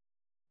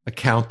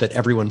account that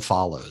everyone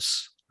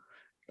follows?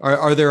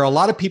 Are there a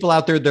lot of people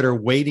out there that are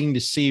waiting to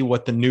see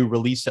what the new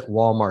release at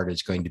Walmart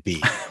is going to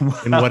be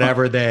and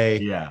whatever they...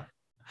 Yeah.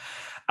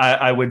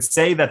 I would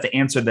say that the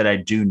answer that I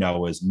do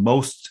know is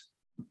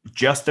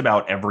just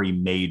about every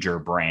major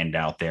brand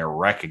out there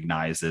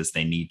recognizes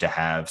they need to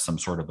have some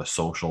sort of a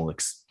social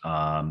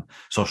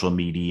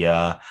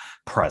media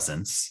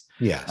presence.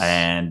 Yes.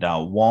 And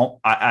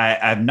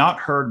I've not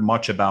heard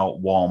much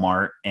about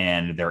Walmart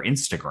and their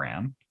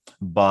Instagram,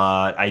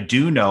 but I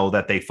do know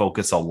that they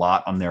focus a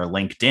lot on their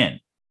LinkedIn.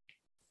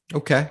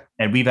 Okay.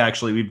 And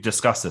we've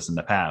discussed this in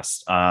the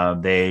past.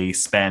 They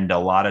spend a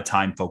lot of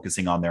time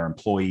focusing on their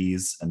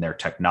employees and their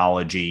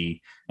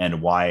technology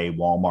and why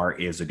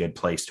Walmart is a good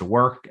place to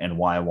work and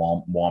why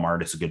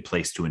Walmart is a good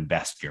place to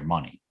invest your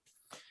money.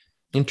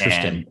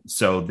 Interesting. And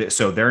so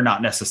they're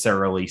not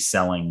necessarily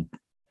selling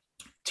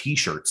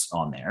T-shirts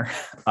on there.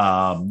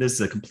 This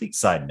is a complete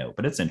side note,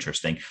 but it's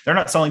interesting. They're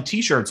not selling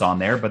T-shirts on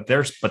there, but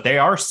they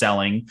are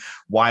selling.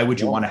 Why would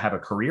you want to have a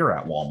career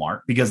at Walmart?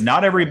 Because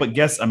not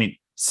everybody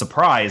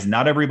surprise,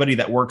 not everybody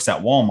that works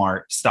at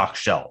Walmart stocks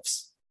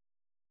shelves.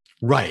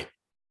 Right.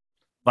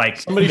 Like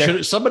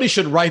somebody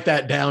should write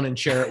that down and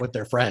share it with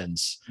their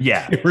friends.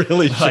 Yeah. They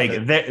really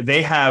should. Like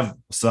they have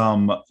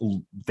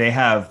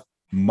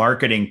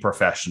marketing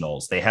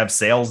professionals, they have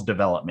sales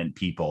development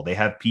people, they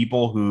have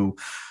people who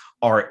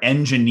are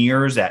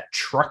engineers at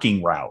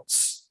trucking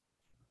routes.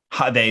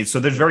 So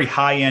there's very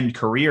high-end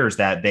careers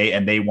that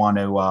they want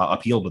to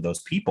appeal to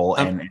those people,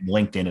 and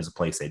LinkedIn is a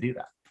place they do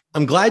that.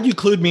 I'm glad you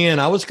clued me in.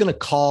 I was going to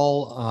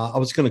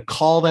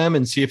call them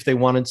and see if they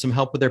wanted some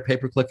help with their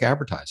pay-per-click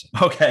advertising.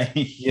 Okay.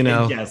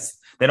 Yes.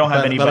 They don't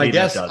have anybody.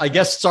 But I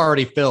guess it's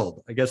already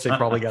filled. I guess they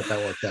probably got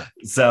that worked out.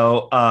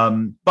 So,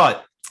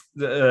 but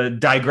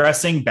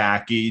digressing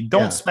back, you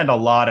don't spend a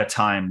lot of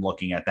time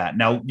looking at that.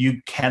 Now,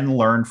 you can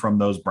learn from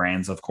those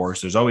brands, of course.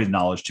 There's always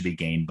knowledge to be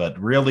gained, but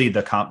really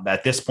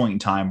at this point in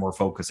time, we're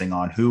focusing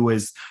on who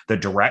is the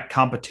direct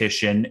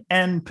competition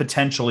and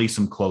potentially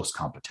some close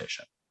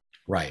competition.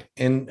 Right.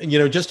 And,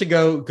 just to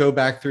go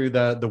back through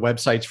the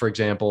websites, for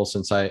example,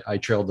 since I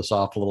trailed this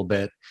off a little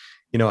bit,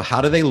 how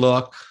do they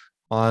look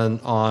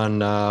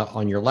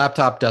on your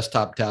laptop,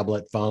 desktop,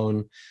 tablet,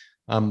 phone?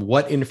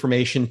 What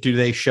information do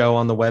they show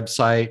on the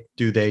website?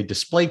 Do they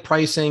display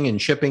pricing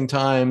and shipping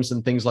times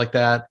and things like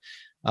that?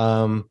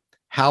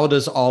 How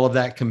does all of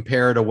that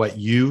compare to what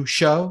you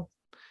show?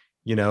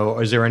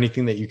 Is there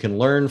anything that you can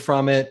learn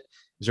from it?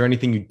 Is there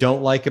anything you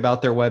don't like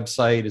about their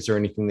website? Is there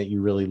anything that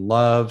you really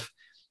love?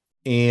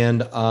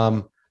 And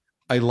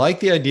I like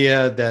the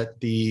idea that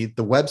the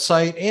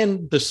website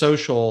and the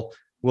social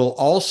will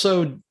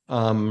also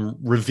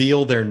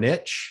reveal their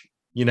niche,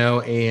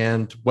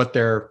 and what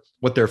their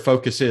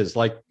focus is.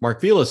 Like Mark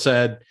Vila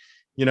said,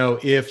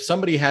 if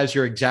somebody has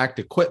your exact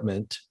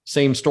equipment,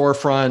 same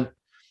storefront,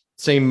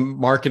 same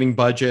marketing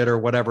budget or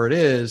whatever it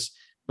is,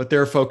 but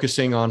they're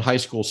focusing on high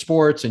school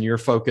sports and you're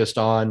focused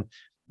on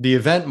the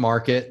event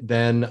market,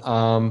 then,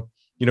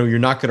 you're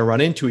not going to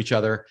run into each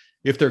other.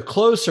 If they're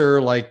closer,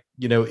 then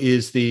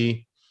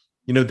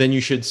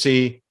you should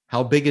see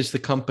how big is the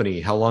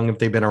company? How long have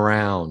they been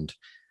around?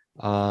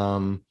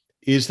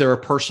 Is there a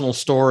personal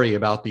story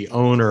about the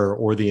owner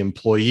or the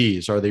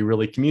employees? Are they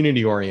really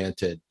community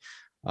oriented?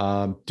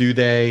 Do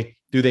they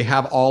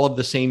have all of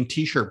the same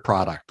t-shirt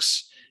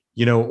products,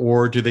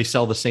 or do they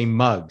sell the same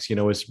mugs?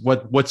 Is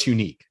what's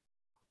unique?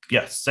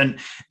 Yes.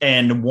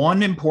 And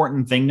one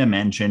important thing to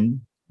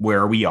mention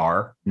where we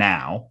are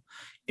now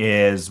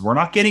is we're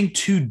not getting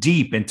too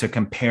deep into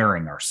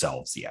comparing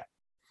ourselves yet.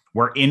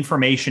 We're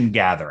information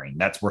gathering.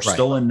 We're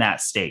still in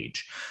that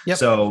stage. Yep.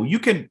 So you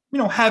can,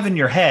 have in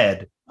your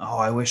head, oh,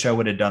 I wish I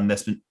would have done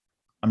this, but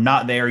I'm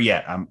not there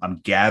yet. I'm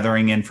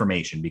gathering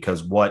information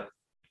because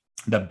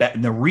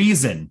the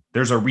reason,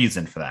 there's a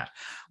reason for that.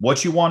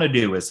 What you want to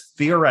do is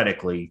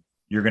theoretically,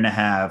 you're going to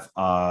have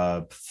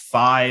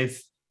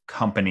 5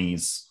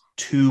 companies,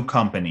 2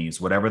 companies,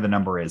 whatever the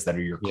number is, that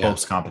are your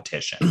close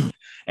competition.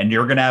 And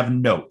you're going to have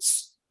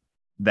notes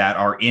that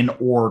are in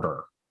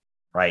order,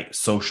 right?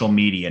 Social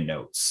media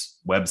notes,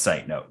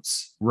 website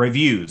notes,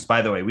 reviews.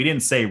 By the way, we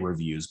didn't say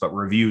reviews, but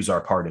reviews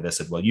are part of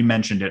this as well. You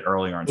mentioned it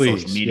earlier on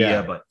social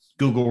media, but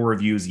Google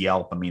reviews,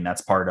 Yelp,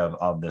 that's part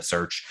of the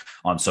search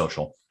on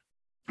social.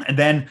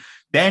 And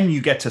then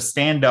you get to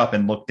stand up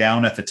and look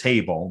down at the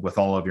table with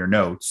all of your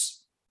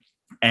notes.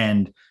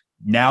 And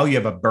now you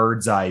have a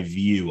bird's eye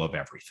view of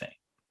everything.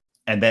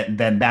 And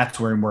then that's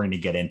where we're going to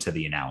get into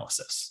the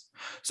analysis.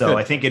 So good.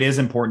 I think it is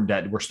important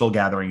that we're still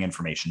gathering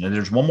information. And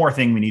there's one more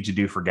thing we need to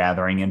do for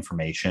gathering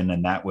information,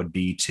 and that would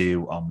be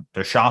to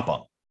shop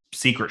them,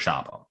 secret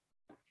shop them.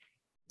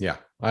 Yeah,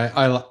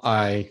 I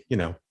like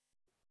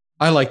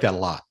that a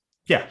lot.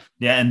 Yeah.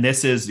 And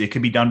it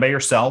could be done by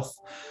yourself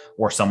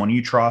or someone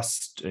you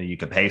trust. You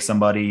could pay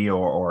somebody,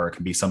 or it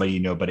can be somebody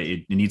but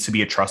it needs to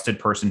be a trusted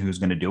person who's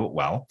going to do it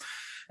well.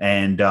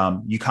 And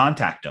you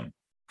contact them,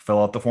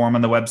 fill out the form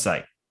on the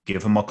website,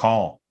 give them a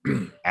call,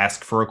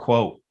 ask for a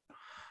quote.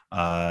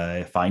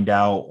 Find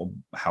out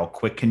how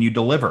quick can you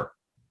deliver.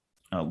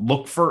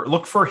 Look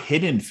for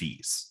hidden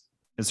fees.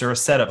 Is there a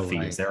setup fee?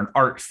 Right. Is there an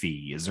art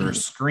fee? Is there a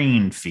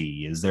screen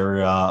fee? Is there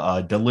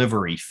a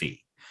delivery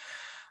fee?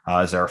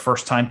 Is there a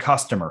first-time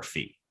customer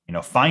fee?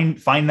 Find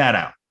that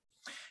out.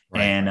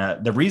 Right.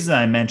 And the reason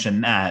I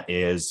mentioned that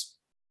is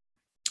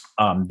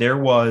there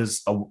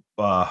was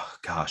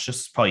this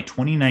is probably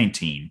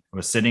 2019. I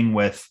was sitting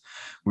with,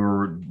 we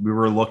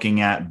were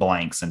looking at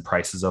blanks and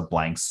prices of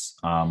blanks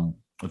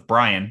with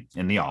Brian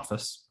in the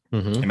office.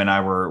 Mm-hmm. Him and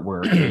I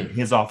were in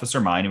his office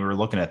or mine, and we were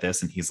looking at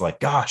this, and he's like,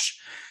 gosh,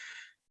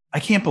 I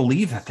can't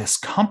believe that this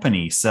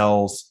company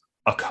sells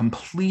a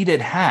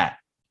completed hat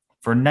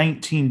for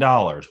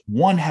 $19,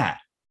 one hat.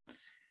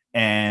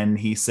 And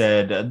he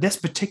said, this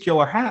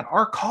particular hat,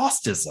 our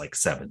cost is like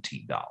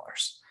 $17.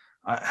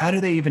 How do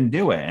they even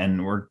do it?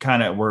 And we're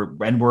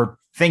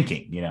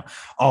thinking,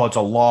 oh, it's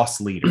a loss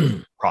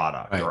leader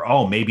product, right. Or,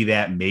 oh, maybe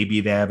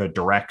they have a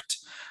direct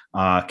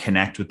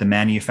connect with the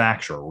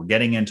manufacturer. We're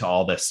getting into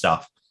all this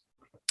stuff.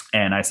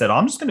 And I said,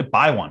 I'm just going to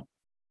buy one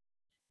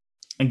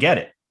and get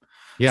it.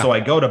 Yeah. So I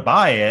go to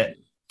buy it.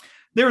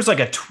 There was like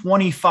a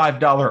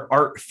 $25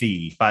 art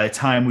fee by the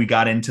time we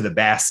got into the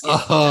basket.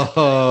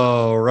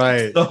 Oh,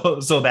 right.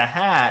 So the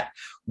hat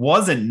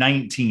wasn't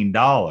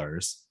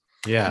 $19.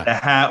 Yeah. The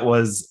hat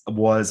was,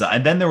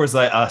 and then there was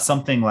like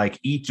something like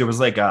there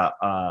was like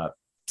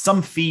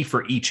some fee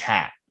for each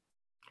hat.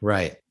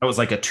 Right. It was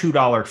like a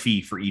 $2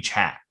 fee for each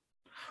hat.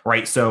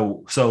 Right.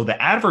 So the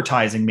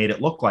advertising made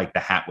it look like the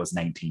hat was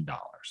 $19,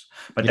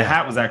 but the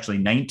hat was actually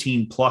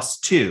 19 plus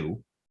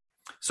 2.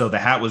 So the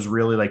hat was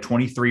really like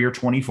 23 or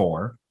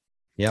 24.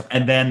 Yep.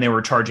 And then they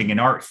were charging an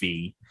art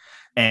fee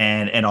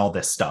and all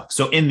this stuff.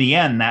 So in the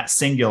end, that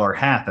singular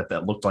hat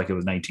that looked like it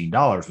was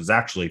 $19 was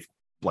actually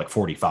like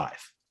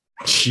 45.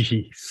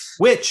 Jeez.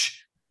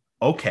 Which,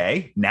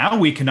 okay, now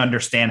we can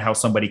understand how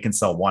somebody can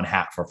sell one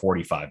hat for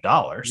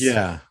 $45.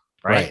 Yeah.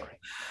 Right.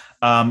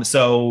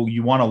 So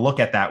you want to look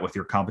at that with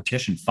your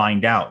competition,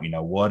 find out,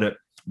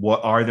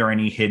 what are there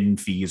any hidden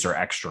fees or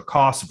extra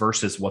costs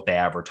versus what they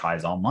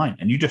advertise online?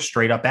 And you just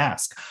straight up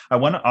ask. I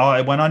went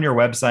on your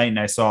website and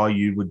I saw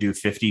you would do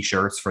 50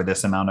 shirts for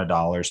this amount of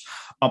dollars.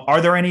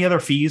 Are there any other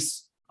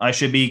fees I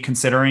should be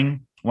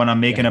considering when I'm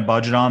making a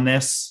budget on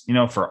this,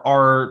 for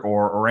art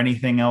or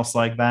anything else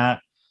like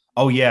that?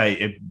 Oh yeah.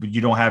 If you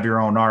don't have your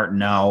own art.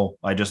 No,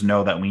 I just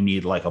know that we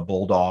need like a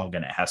bulldog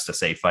and it has to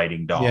say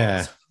fighting dogs.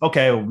 Yeah.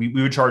 Okay. We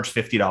would charge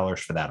 $50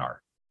 for that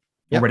art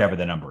or whatever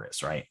the number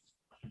is. Right.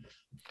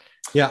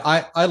 Yeah,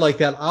 I like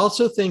that. I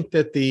also think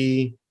that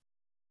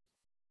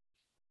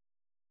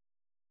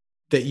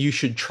that you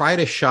should try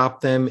to shop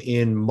them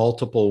in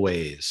multiple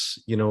ways.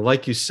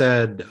 Like you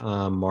said,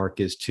 Mark,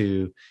 is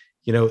to,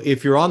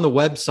 if you're on the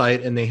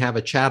website and they have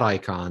a chat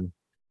icon,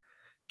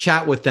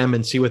 chat with them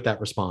and see what that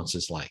response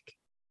is like.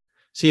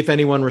 See if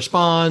anyone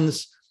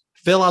responds,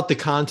 fill out the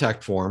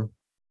contact form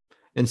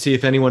and see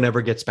if anyone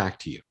ever gets back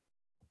to you.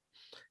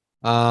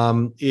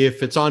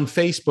 If it's on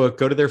Facebook,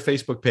 go to their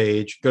Facebook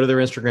page, go to their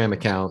Instagram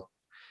account,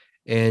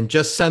 and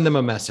just send them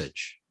a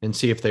message and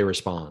see if they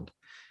respond.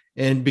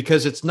 And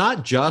because it's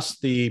not just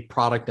the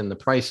product and the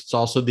price, it's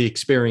also the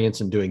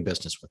experience in doing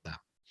business with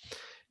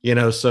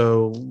them.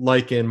 So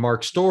like in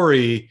Mark's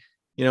story,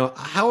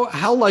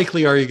 how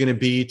likely are you going to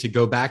be to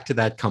go back to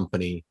that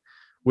company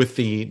with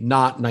the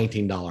not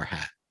 $19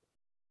 hat?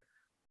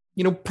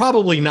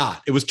 Probably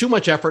not. It was too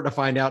much effort to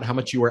find out how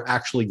much you were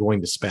actually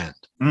going to spend.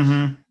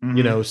 Mm-hmm,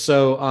 mm-hmm.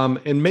 So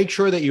and make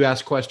sure that you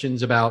ask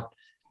questions about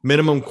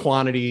minimum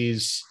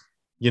quantities.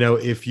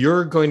 If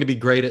you're going to be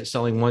great at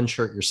selling one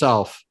shirt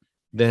yourself,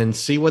 then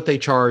see what they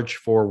charge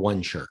for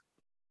one shirt.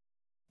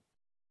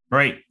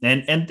 Right.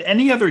 And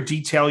any other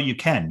detail you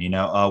can,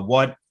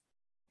 what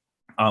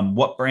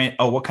brand,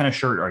 what kind of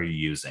shirt are you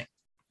using?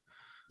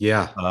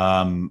 Yeah.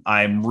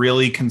 I'm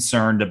really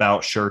concerned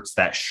about shirts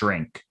that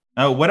shrink.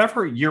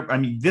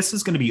 This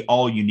is going to be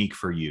all unique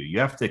for you. You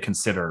have to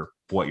consider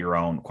what your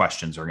own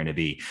questions are going to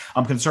be.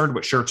 I'm concerned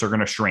what shirts are going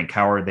to shrink.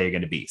 How are they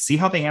going to be? See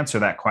how they answer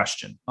that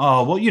question.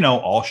 Oh, well,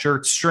 all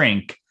shirts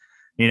shrink.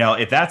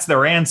 If that's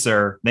their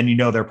answer, then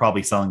they're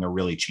probably selling a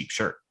really cheap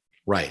shirt.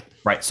 Right.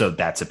 Right. So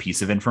that's a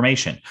piece of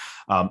information.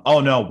 Oh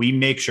no, we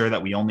make sure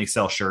that we only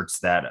sell shirts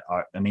that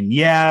are,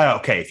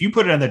 okay. If you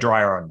put it in the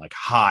dryer on like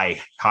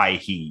high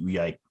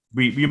heat,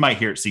 we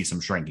might see some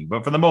shrinking,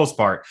 but for the most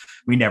part,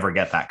 we never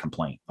get that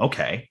complaint.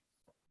 Okay.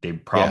 They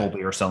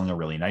probably are selling a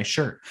really nice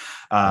shirt.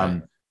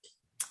 Right.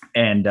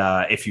 And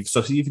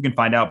see if you can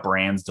find out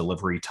brands,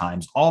 delivery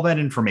times, all that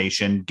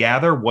information,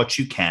 gather what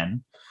you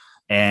can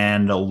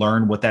and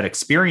learn what that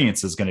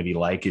experience is going to be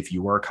like if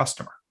you were a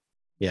customer.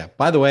 Yeah.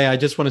 By the way, I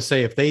just want to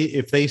say if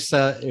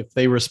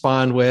they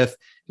respond with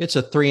it's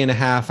a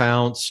 3.5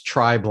 ounce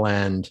tri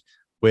blend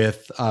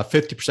with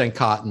 50%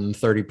 cotton,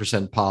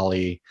 30%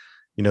 poly,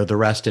 the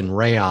rest in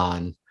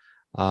rayon.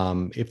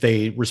 If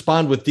they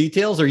respond with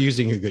details, they're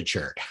using a good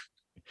shirt.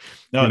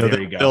 No,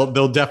 there you go.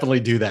 They'll definitely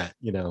do that.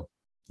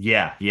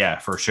 Yeah,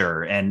 for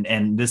sure.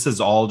 And this is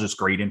all just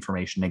great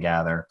information to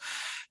gather.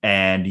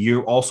 And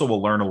you also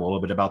will learn a little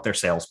bit about their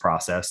sales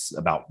process,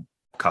 about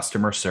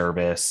customer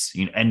service.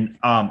 And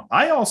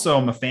I also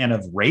am a fan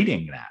of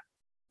rating that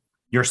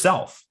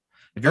yourself.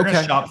 If you're going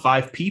to shop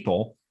 5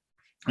 people,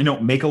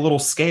 make a little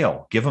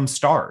scale, give them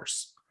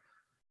stars.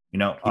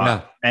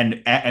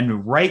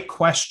 And write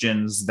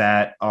questions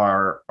that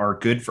are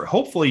good for,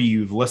 hopefully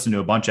you've listened to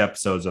a bunch of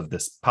episodes of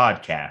this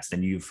podcast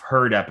and you've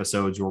heard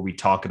episodes where we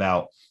talk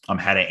about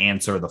how to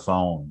answer the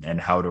phone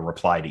and how to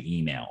reply to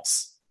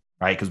emails,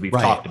 right? Because we've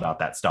talked about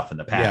that stuff in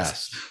the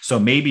past. Yes. So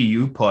maybe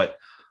you put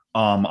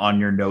on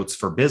your notes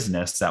for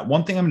business that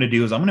one thing I'm going to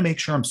do is I'm going to make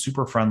sure I'm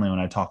super friendly when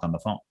I talk on the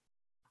phone.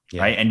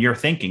 right? And you're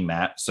thinking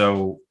that.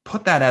 So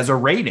put that as a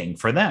rating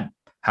for them.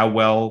 How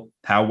well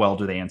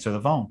do they answer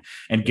the phone?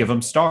 And give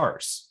them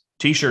stars.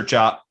 T-shirt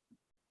shop.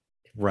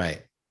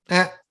 Right.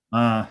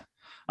 I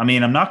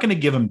mean, I'm not going to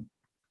give them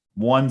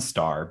 1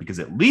 star because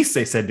at least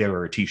they said they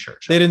were a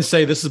T-shirt shop. They didn't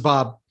say this is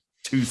Bob.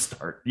 2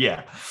 star.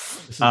 Yeah.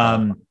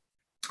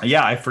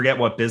 Yeah. I forget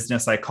what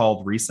business I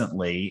called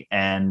recently,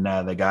 and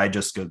the guy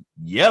just goes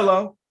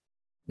yellow.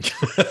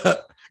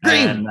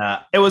 Green. And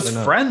it was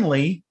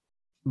friendly,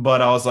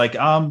 but I was like,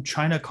 I'm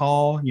trying to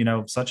call,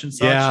 such and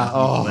such. Yeah.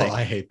 And like,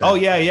 I hate that. Oh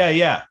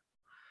yeah.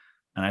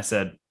 And I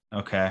said,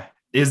 okay,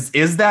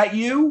 is that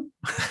you?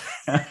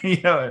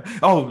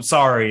 Oh,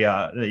 sorry.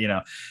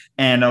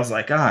 And I was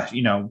like, gosh,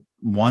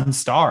 1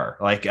 star.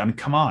 Like, I mean,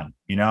 come on,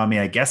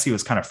 I guess he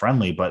was kind of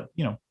friendly, but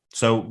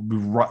so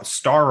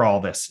star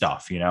all this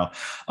stuff,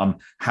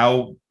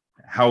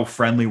 how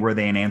friendly were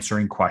they in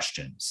answering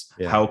questions?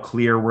 Yeah. How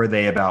clear were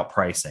they about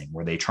pricing?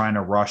 Were they trying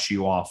to rush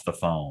you off the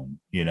phone?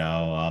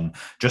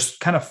 Just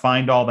kind of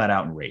find all that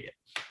out and rate it.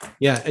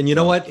 Yeah. And you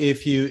know what,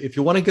 if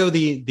you want to go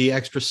the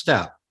extra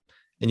step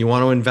and you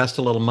want to invest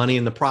a little money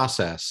in the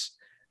process,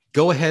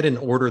 go ahead and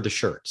order the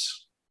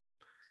shirts.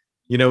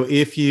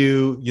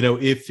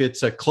 If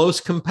it's a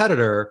close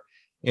competitor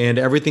and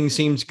everything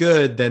seems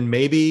good, then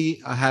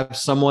maybe have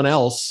someone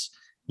else,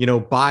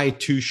 buy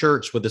 2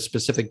 shirts with a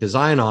specific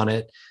design on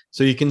it.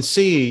 So you can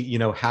see,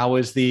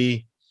 how's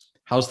the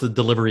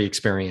delivery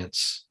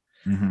experience?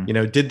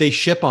 Mm-hmm. Did they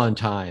ship on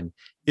time?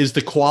 Is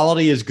the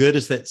quality as good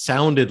as that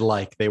sounded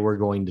like they were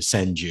going to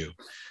send you?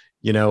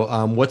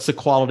 What's the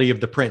quality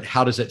of the print?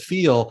 How does it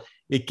feel?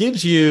 It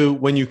gives you,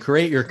 when you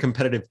create your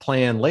competitive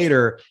plan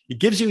later, it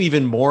gives you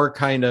even more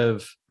kind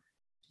of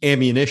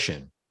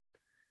ammunition,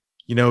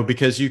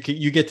 because you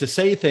get to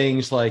say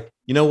things like,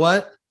 you know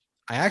what?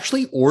 I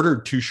actually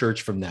ordered 2 shirts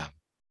from them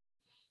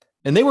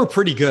and they were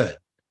pretty good.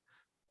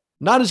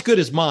 Not as good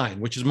as mine,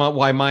 which is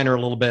why mine are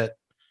a little bit,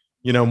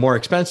 more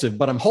expensive,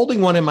 but I'm holding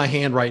one in my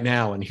hand right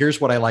now. And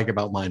here's what I like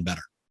about mine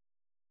better.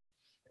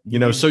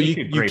 So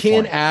you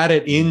can add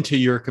it into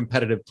your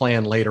competitive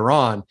plan later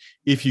on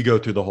if you go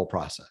through the whole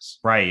process.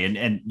 Right.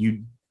 And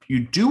you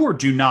do or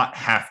do not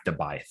have to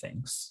buy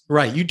things.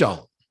 Right. You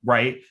don't.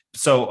 Right.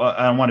 So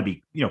I want to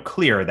be,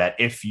 clear that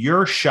if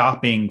you're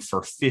shopping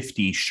for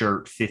 50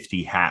 shirt,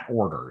 50 hat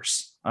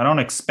orders, I don't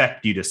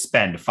expect you to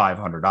spend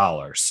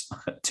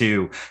 $500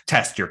 to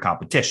test your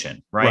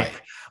competition. Right.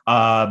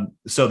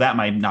 So that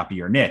might not be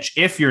your niche.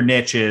 If your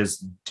niche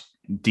is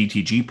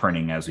DTG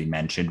printing, as we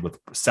mentioned, with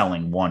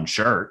selling 1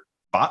 shirt,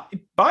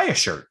 buy a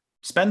shirt,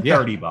 spend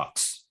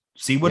 $30,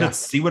 see what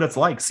it's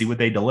like, see what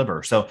they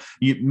deliver. So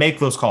you make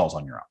those calls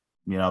on your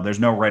own. There's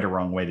no right or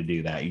wrong way to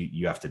do that.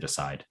 You have to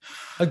decide.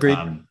 Agreed.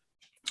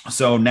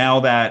 So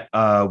now that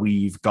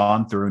we've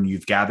gone through and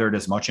you've gathered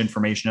as much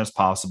information as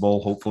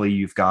possible, hopefully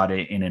you've got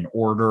it in an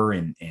order,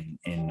 in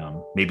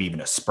maybe even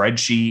a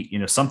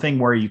spreadsheet, something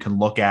where you can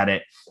look at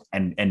it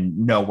and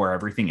know where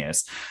everything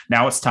is.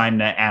 Now it's time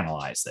to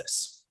analyze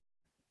this.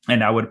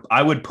 And I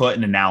would put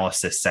an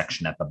analysis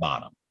section at the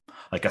bottom,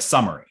 like a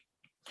summary.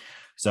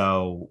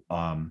 So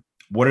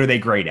what are they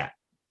great at?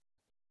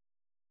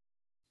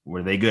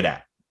 What are they good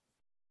at?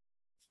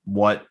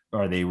 What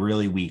are they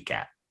really weak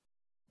at?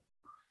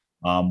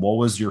 What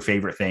was your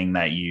favorite thing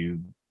that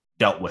you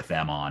dealt with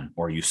them on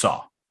or you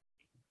saw?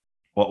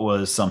 What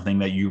was something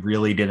that you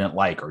really didn't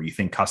like or you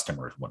think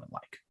customers wouldn't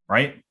like,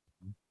 right?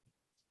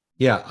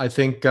 Yeah, I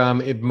think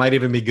it might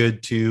even be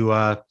good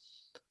to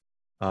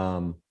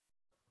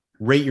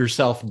rate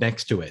yourself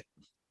next to it.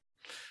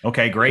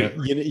 Okay,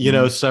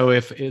 great. So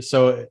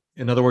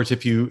in other words,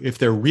 if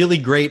they're really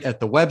great at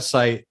the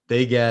website,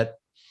 they get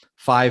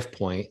 5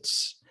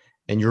 points.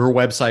 And your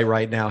website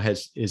right now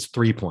is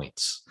 3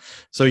 points.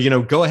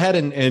 So, go ahead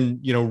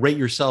and rate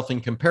yourself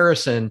in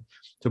comparison.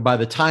 So by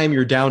the time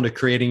you're down to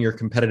creating your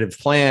competitive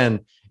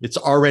plan, it's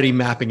already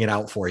mapping it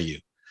out for you.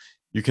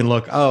 You can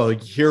look,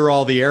 here are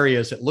all the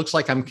areas. It looks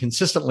like I'm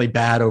consistently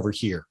bad over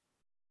here.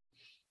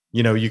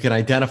 You can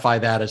identify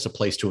that as a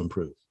place to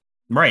improve.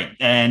 Right.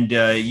 And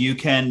you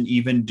can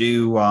even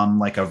do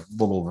like a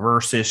little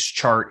versus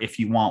chart if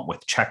you want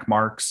with check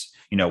marks,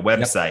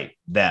 website,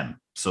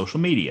 them, social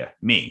media,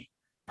 me.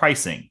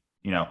 Pricing,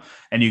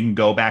 and you can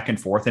go back and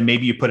forth and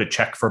maybe you put a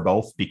check for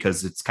both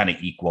because it's kind of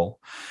equal.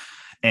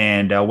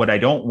 And what I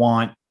don't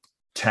want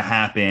to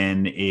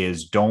happen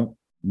is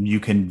you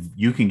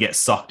can get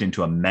sucked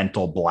into a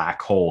mental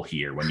black hole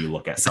here when you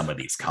look at some of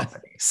these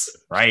companies,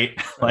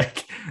 right?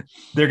 Like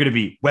they're going to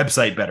be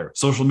website better,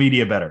 social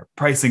media better,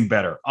 pricing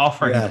better,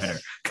 offering better,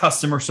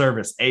 customer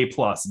service, A+,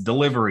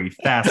 delivery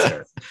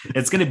faster.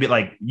 It's going to be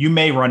like, you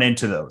may run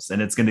into those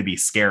and it's going to be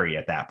scary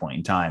at that point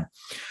in time.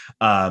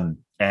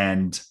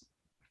 And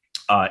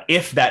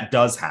if that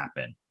does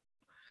happen,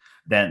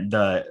 then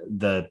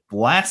the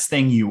last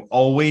thing you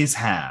always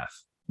have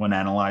when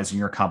analyzing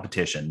your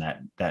competition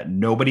that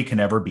nobody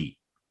can ever beat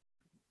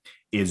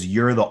is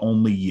you're the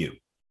only you.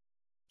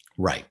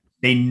 Right.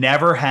 They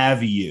never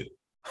have you.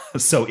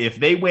 So if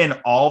they win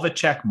all the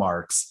check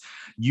marks,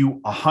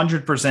 you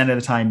 100% of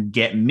the time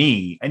get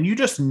me. And you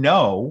just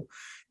know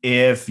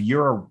if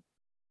you're a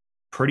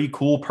pretty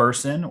cool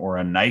person or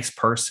a nice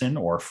person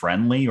or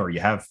friendly, or you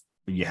have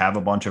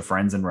a bunch of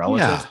friends and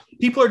relatives,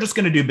 people are just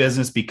going to do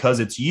business because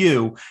it's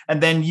you.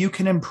 And then you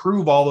can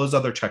improve all those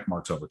other check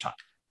marks over time.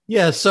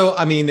 Yeah. So,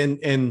 I mean,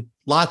 and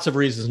lots of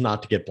reasons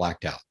not to get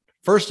blacked out.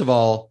 First of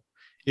all,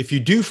 if you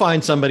do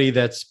find somebody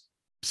that's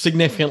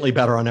significantly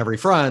better on every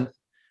front,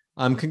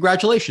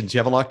 congratulations, you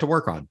have a lot to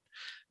work on.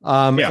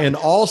 And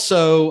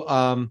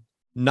also,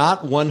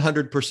 not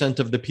 100%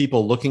 of the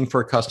people looking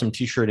for a custom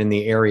t-shirt in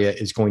the area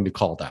is going to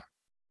call them.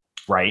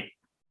 Right.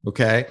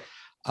 Okay.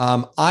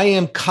 I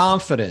am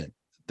confident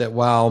that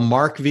while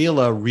Mark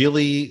Vila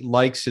really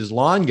likes his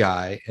lawn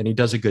guy and he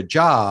does a good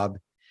job,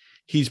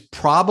 he's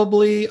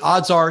probably,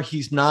 odds are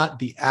he's not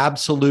the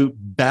absolute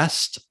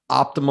best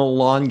optimal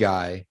lawn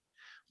guy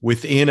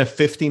within a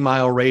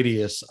 50-mile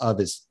radius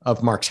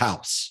of Mark's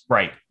house.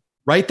 Right.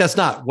 Right. That's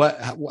not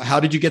how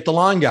did you get the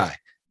lawn guy?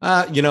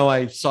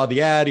 I saw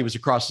the ad. He was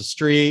across the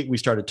street. We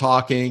started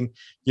talking,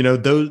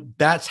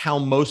 that's how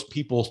most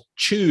people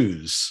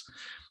choose,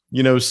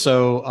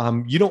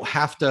 so you don't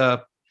have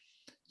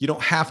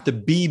to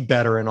be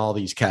better in all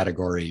these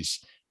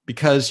categories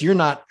because you're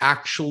not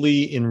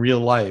actually in real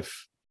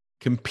life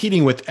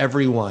competing with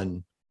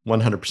everyone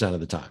 100% of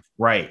the time.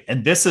 Right.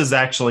 And this is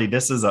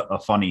a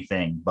funny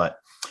thing, but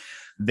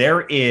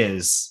there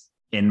is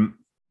in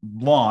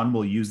lawn,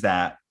 we'll use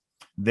that.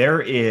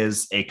 There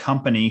is a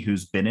company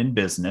who's been in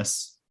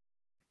business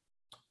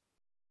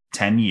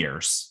 10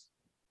 years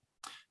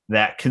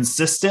that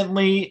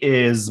consistently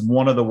is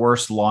one of the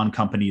worst lawn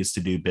companies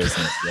to do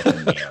business with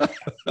in the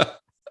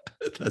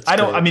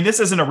area. This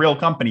isn't a real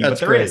company, but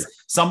there is.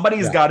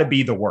 Somebody's got to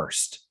be the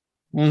worst,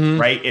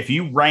 right? If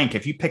you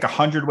pick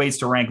 100 ways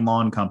to rank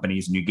lawn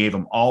companies and you gave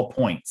them all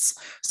points,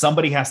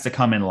 somebody has to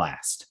come in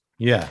last.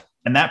 Yeah.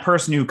 And that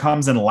person who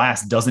comes in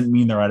last doesn't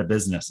mean they're out of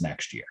business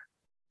next year.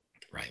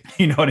 Right.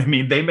 You know what I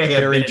mean? They may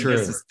have been in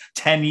business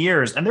 10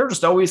 years and they're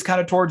just always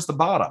kind of towards the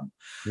bottom.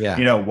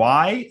 Yeah.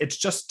 Why? It's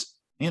just,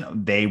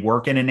 they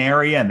work in an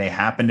area and they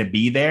happen to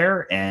be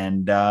there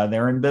and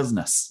they're in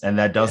business, and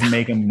that doesn't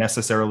make them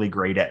necessarily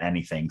great at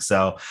anything.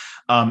 So,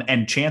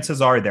 and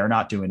chances are they're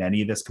not doing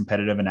any of this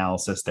competitive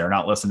analysis. They're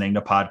not listening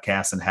to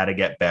podcasts and how to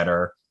get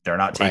better. They're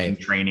not taking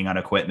training on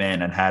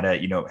equipment and how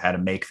to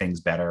make things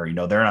better.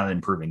 They're not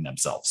improving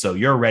themselves. So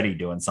you're already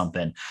doing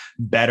something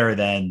better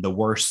than the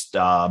worst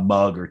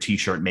mug or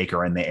t-shirt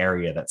maker in the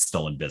area that's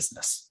still in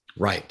business.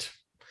 Right.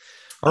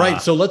 All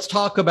right. So let's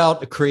talk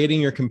about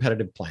creating your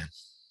competitive plan.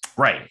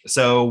 Right.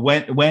 So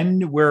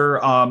when we're,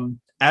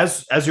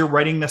 as you're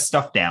writing this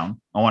stuff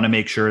down, I want to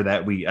make sure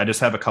that I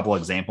just have a couple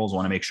examples. I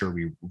want to make sure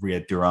we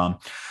read through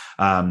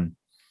them.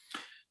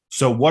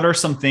 So what are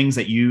some things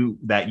that you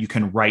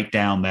can write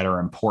down that are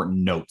important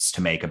notes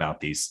to make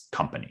about these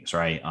companies,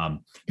 right?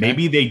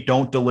 Maybe they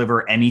don't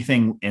deliver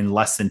anything in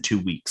less than 2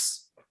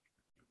 weeks,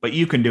 but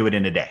you can do it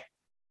in a day.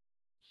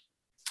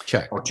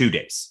 Check. Or 2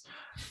 days.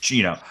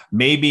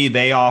 Maybe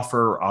they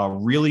offer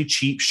really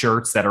cheap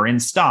shirts that are in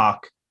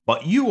stock,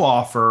 but you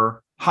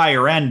offer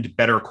higher end,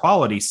 better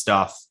quality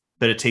stuff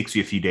that it takes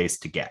you a few days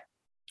to get.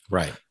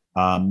 Right.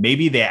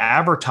 Maybe they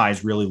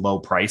advertise really low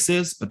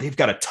prices, but they've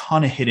got a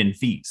ton of hidden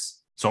fees.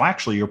 So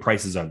actually your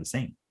prices are the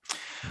same.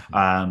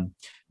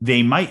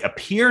 They might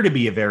appear to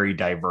be a very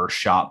diverse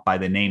shop by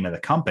the name of the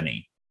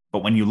company,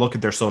 but when you look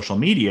at their social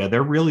media,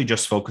 they're really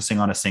just focusing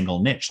on a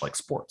single niche like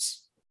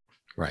sports.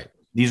 Right.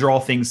 These are all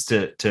things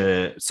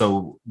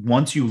so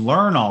once you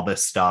learn all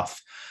this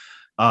stuff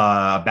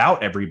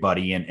about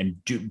everybody and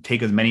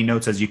take as many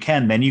notes as you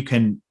can, then you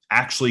can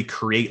actually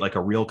create like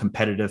a real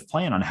competitive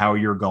plan on how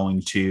you're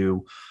going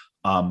to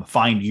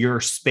find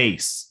your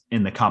space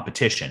in the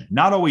competition.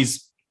 Not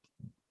always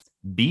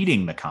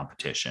beating the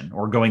competition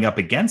or going up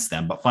against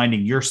them, but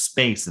finding your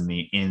space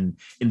in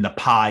the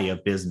pie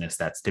of business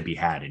that's to be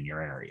had in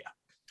your area.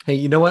 Hey,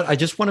 you know what? I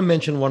just want to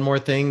mention one more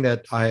thing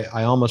that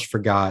I almost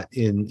forgot,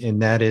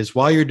 and that is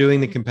while you're doing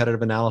the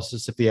competitive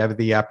analysis, if you have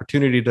the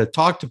opportunity to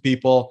talk to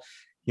people,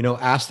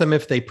 ask them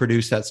if they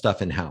produce that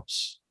stuff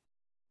in-house.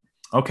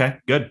 Okay,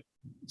 good.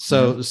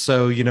 So,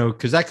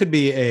 because that could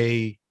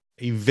be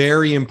a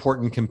very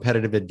important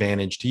competitive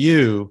advantage to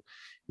you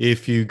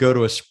if you go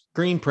to a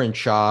screen print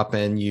shop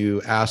and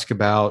you ask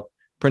about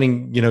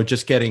printing,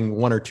 just getting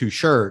 1 or 2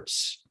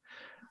 shirts,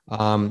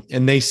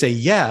 and they say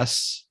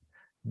yes,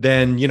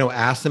 then,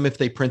 ask them if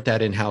they print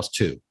that in-house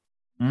too.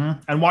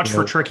 And watch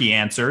for tricky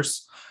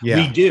answers. Yeah.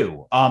 We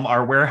do.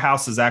 Our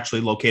warehouse is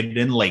actually located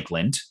in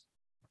Lakeland.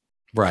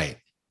 Right.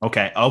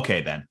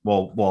 Okay, then.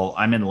 Well,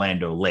 I'm in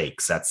Lando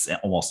Lakes. That's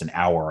almost an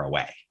hour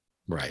away.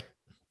 Right.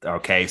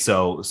 Okay.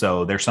 So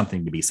there's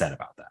something to be said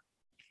about that.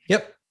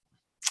 Yep.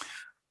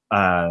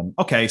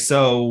 Okay.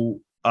 So,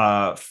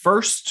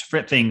 first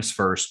things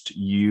first,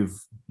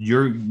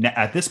 you're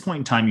at this point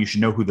in time, you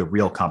should know who the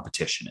real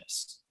competition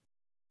is.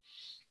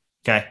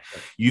 Okay.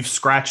 You've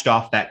scratched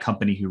off that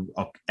company who,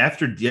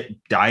 after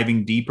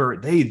diving deeper,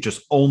 they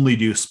just only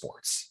do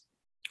sports.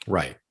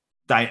 Right.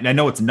 I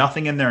know it's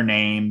nothing in their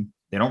name.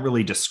 They don't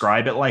really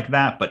describe it like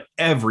that, but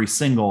every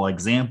single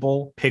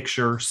example,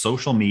 picture,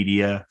 social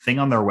media, thing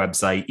on their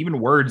website, even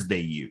words they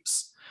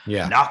use.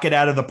 Yeah. Knock it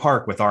out of the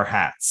park with our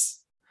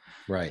hats.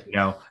 Right. You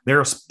know,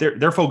 they're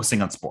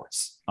focusing on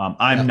sports.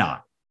 I'm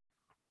not.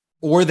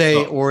 Or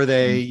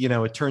they, you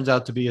know, it turns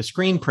out to be a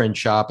screen print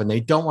shop and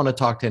they don't want to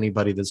talk to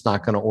anybody that's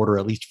not going to order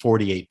at least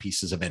 48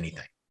 pieces of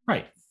anything.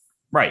 Right.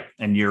 Right.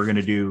 And you're going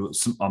to do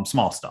some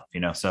small stuff, you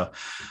know,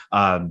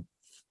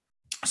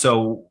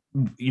 so,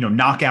 you know,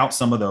 knock out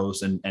some of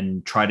those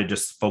and try to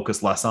just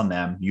focus less on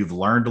them. You've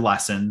learned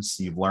lessons.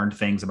 You've learned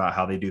things about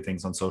how they do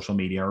things on social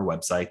media or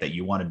website that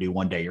you want to do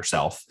one day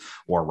yourself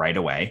or right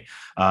away.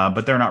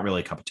 But they're not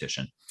really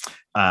competition.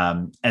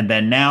 And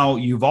then now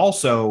you've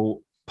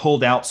also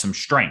pulled out some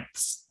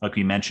strengths, like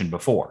we mentioned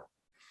before.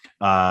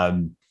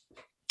 One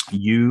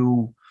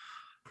of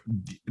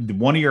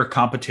your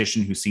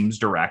competition who seems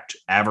direct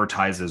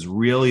advertises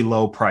really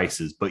low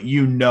prices, but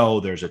you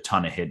know there's a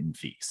ton of hidden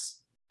fees.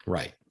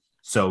 Right.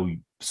 So,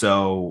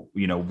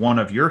 you know, one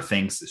of your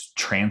things is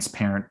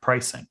transparent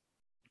pricing.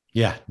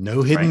 Yeah.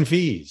 No hidden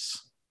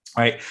fees.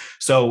 Right.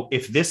 So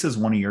if this is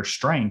one of your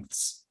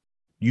strengths,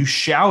 you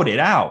shout it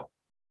out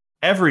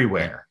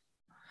everywhere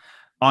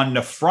on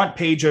the front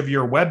page of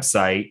your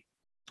website,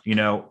 you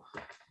know,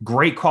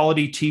 great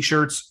quality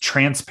t-shirts,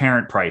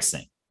 transparent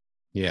pricing.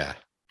 Yeah.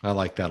 I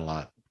like that a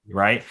lot.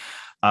 Right.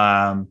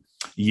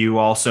 You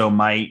also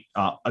might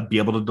be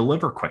able to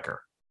deliver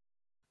quicker.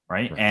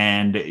 Right.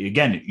 And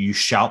again, you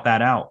shout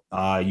that out.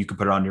 You can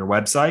put it on your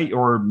website,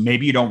 or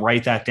maybe you don't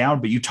write that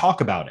down, but you talk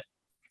about it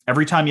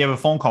every time you have a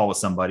phone call with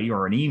somebody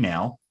or an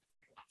email.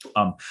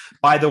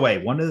 By the way,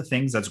 one of the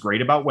things that's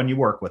great about when you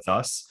work with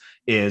us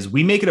is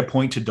we make it a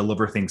point to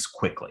deliver things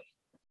quickly.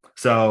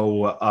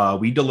 So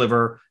we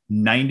deliver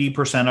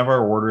 90% of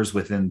our orders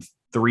within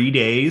 3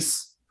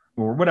 days,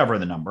 or whatever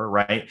the number,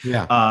 right?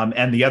 Yeah.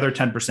 And the other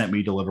 10%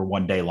 we deliver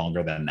 1 day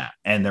longer than that.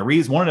 And the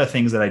reason, one of the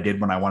things that I did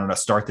when I wanted to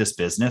start this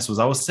business was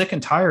I was sick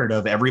and tired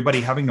of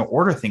everybody having to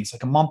order things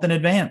like a month in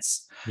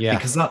advance. Yeah.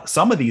 Because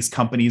some of these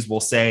companies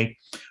will say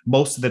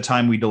most of the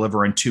time we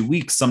deliver in 2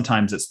 weeks.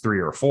 Sometimes it's 3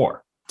 or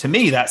 4. To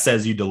me, that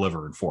says you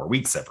deliver in 4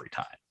 weeks every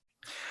time.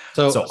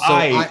 So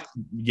I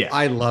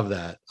love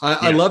that.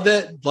 I love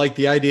that. Like,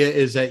 the idea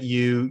is that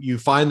you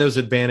find those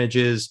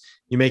advantages.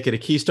 You make it a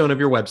keystone of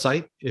your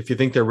website if you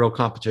think they're real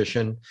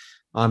competition.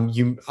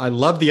 I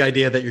love the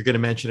idea that you're going to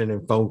mention it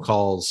in phone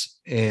calls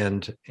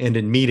and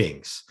in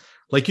meetings.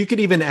 Like, you could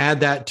even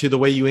add that to the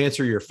way you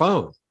answer your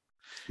phone.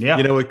 Yeah.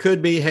 You know, it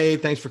could be, hey,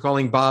 thanks for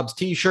calling Bob's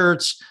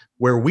T-shirts,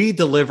 where we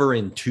deliver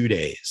in 2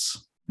 days.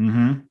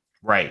 Mm-hmm.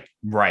 Right.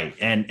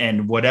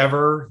 And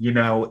whatever, you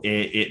know,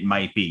 it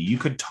might be. You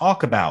could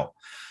talk about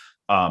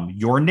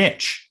your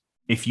niche.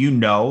 If you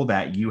know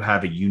that you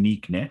have a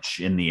unique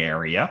niche in the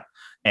area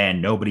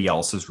and nobody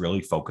else is really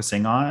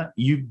focusing on it,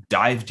 you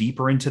dive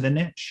deeper into the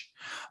niche.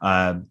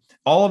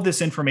 All of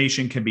this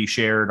information can be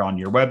shared on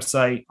your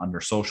website, on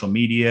your social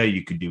media.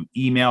 You could do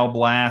email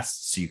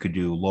blasts. You could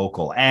do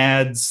local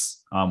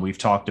ads. We've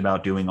talked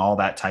about doing all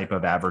that type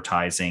of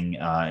advertising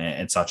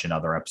and such in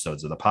other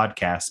episodes of the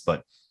podcast,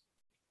 but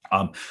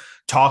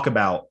talk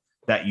about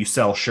that you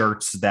sell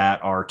shirts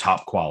that are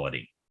top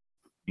quality,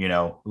 you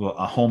know,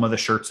 a home of the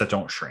shirts that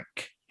don't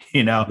shrink,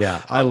 you know.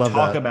 Yeah, I love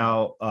talk that.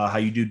 about how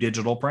you do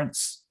digital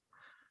prints,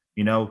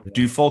 you know,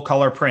 do full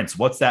color prints.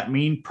 What's that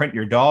mean? Print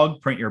your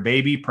dog, print your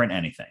baby, print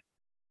anything.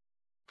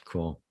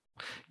 Cool.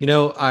 You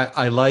know,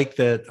 I like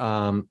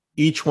that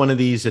each one of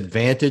these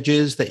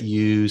advantages that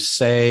you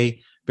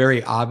say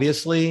very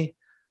obviously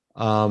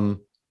plants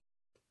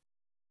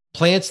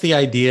the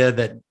idea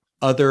that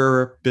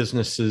other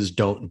businesses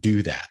don't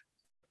do that.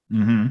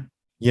 Mm-hmm.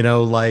 You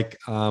know, like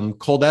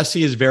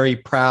Coldesi is very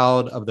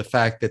proud of the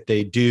fact that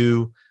they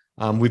do.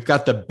 We've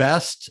got the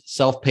best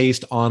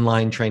self-paced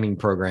online training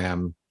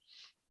program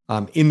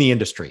in the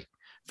industry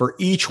for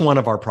each one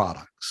of our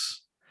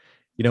products.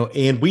 You know,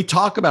 and we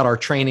talk about our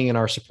training and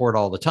our support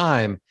all the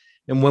time.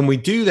 And when we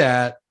do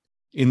that,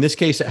 in this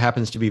case, it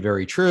happens to be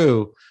very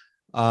true.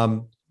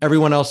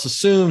 Everyone else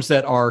assumes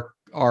that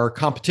our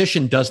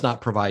competition does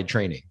not provide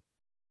training.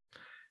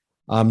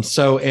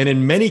 And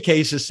in many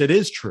cases, it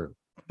is true,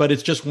 but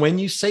it's just when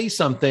you say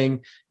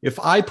something, if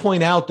I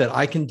point out that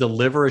I can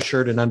deliver a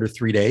shirt in under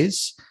 3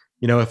 days,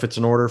 you know, if it's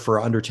an order for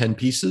under 10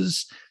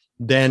 pieces,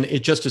 then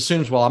it just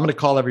assumes, well, I'm going to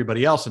call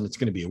everybody else and it's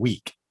going to be a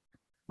week.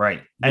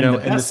 Right. And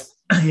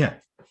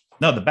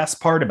the best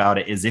part about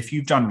it is if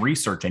you've done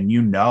research and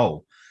you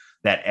know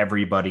that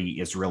everybody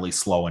is really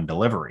slow in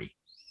delivery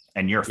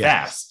and you're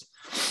fast,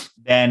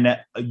 then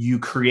you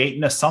create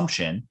an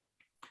assumption,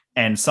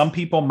 and some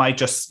people might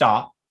just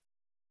stop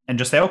and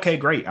just say, okay,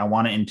 great, I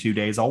want it in 2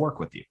 days. I'll work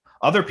with you.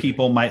 Other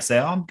people might say,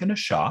 oh, I'm going to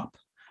shop.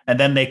 And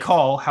then they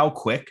call, how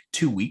quick?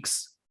 2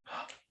 weeks.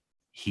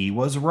 He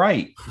was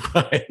right.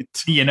 Right.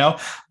 You know?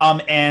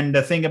 And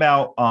the thing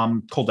about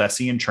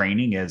Coldesi and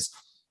training is,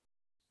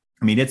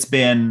 I mean, it's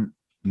been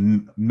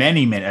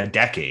a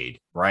decade,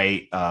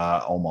 right?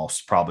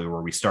 Almost probably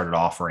where we started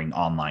offering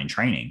online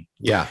training.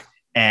 Yeah.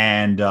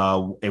 And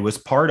it was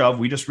part of,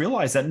 we just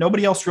realized that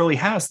nobody else really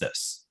has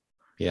this.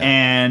 Yeah.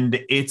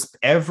 And it's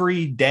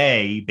every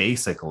day,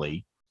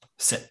 basically,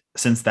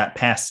 since that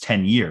past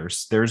 10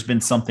 years, there's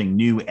been something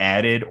new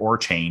added or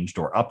changed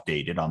or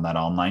updated on that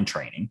online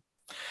training.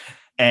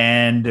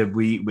 And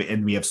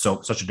we have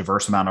such a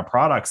diverse amount of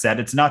products that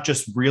it's not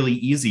just really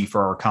easy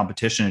for our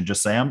competition to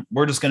just say,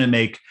 we're just going to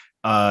make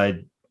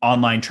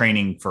online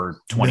training for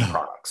 20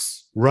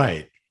 products.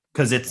 Right.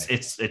 Because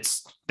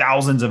it's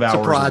thousands of hours.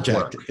 It's a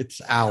project.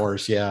 It's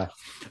hours. Yeah.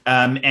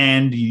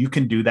 And you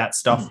can do that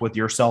stuff with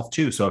yourself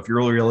too. So if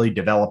you're really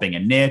developing a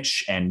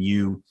niche and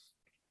you,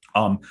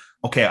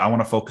 okay, I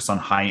want to focus on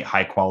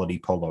high quality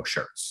polo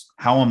shirts.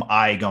 How am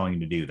I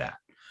going to do that?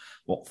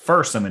 Well,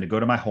 first I'm going to go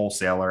to my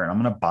wholesaler and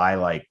I'm going to buy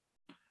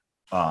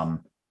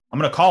I'm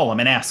going to call them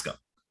and ask them,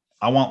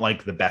 I want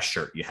like the best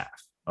shirt you have.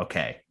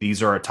 Okay.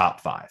 These are a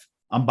top 5.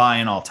 I'm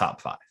buying all top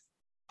 5.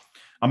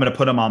 I'm going to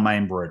put them on my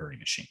embroidery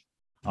machine.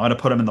 I'm going to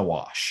put them in the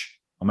wash.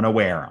 I'm going to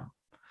wear them.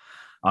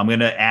 I'm going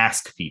to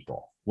ask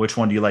people, which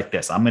one do you like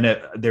this?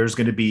 There's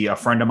going to be a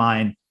friend of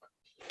mine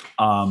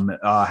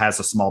has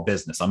a small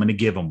business. I'm going to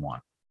give them one.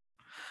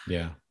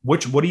 Yeah.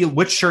 Which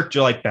shirt do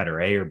you like better,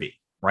 A or B?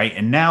 Right.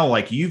 And now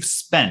like you've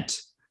spent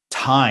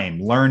time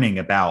learning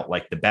about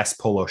like the best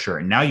polo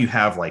shirt. And now you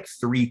have like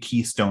 3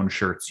 keystone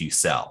shirts you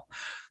sell.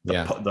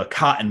 The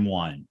cotton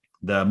one,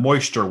 the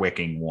moisture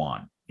wicking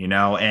one,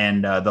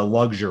 and the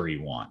luxury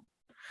one.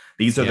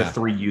 These are the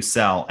 3 you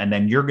sell. And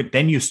then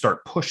you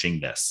start pushing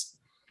this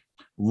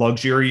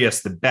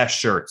luxurious, the best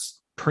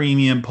shirts,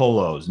 premium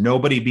polos.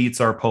 Nobody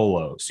beats our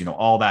polos,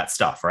 all that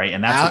stuff. Right.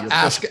 And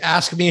that's what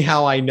ask me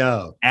how I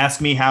know.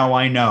 Ask me how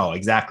I know.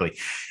 Exactly.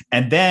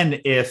 And then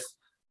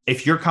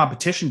if your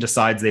competition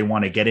decides they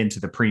want to get into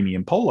the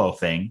premium polo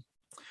thing,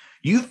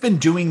 you've been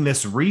doing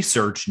this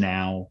research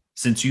now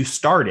since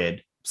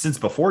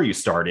before you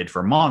started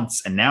for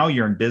months, and now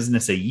you're in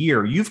business a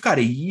year. You've got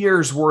a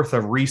year's worth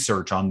of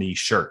research on these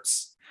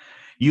shirts.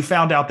 You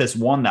found out this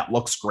one that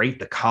looks great.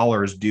 The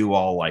collars do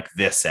all like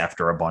this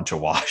after a bunch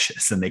of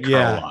washes and they curl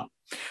up.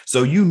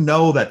 So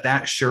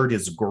that shirt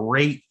is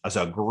great as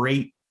a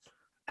great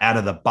out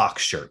of the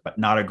box shirt, but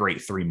not a great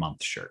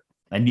 3-month shirt.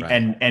 And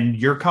right. and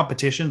your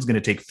competition is going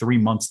to take 3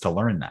 months to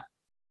learn that.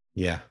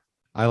 Yeah,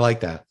 I like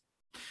that.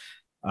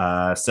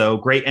 So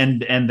great.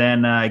 And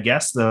then I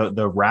guess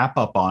the wrap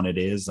up on it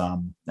is,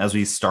 as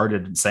we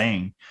started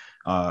saying,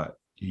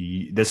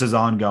 this is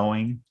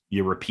ongoing.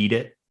 You repeat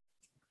it,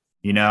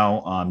 you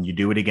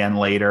do it again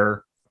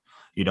later.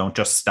 You don't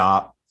just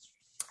stop.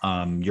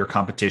 Your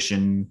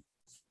competition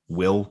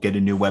will get a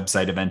new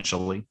website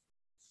eventually.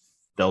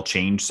 They'll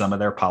change some of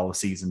their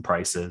policies and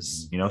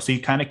prices, so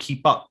you kind of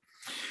keep up.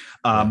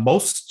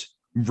 Most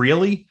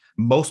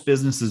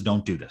businesses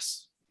don't do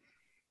this.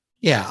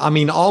 Yeah. I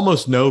mean,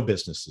 almost no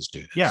businesses do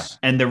this. Yeah.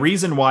 And the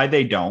reason why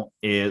they don't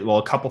is,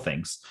 a couple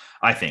things,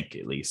 I think,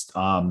 at least.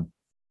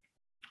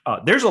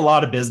 There's a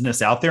lot of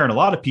business out there and a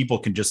lot of people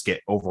can just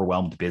get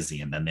overwhelmed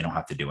busy and then they don't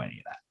have to do any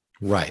of that.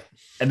 Right.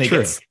 And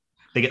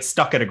they get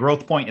stuck at a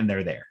growth point and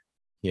they're there.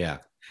 Yeah.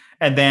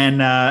 And then,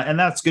 and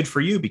that's good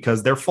for you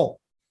because they're full.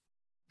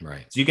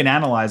 Right. So you can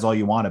analyze all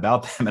you want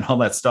about them and all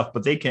that stuff,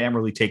 but they can't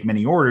really take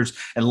many orders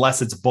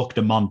unless it's booked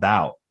a month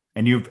out.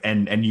 And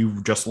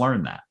you've just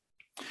learned that.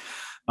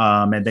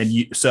 And then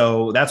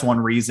so that's one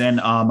reason.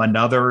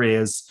 Another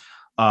is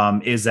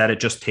that it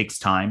just takes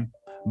time.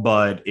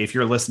 But if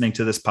you're listening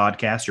to this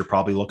podcast, you're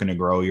probably looking to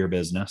grow your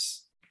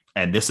business.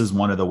 And this is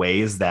one of the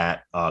ways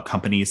that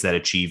companies that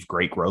achieve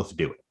great growth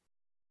do it.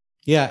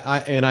 Yeah.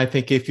 I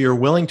think if you're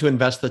willing to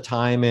invest the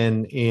time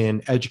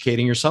in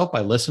educating yourself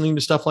by listening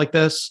to stuff like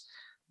this,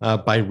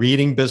 by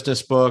reading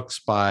business books,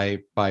 by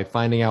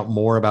finding out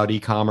more about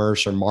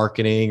e-commerce or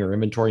marketing or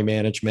inventory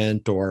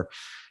management or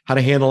how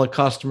to handle a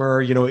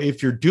customer,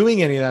 if you're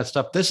doing any of that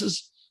stuff, this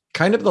is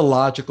kind of the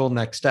logical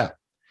next step.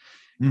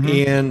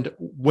 Mm-hmm. And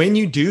when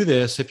you do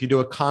this, if you do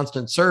a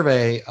constant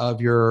survey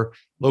of your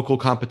local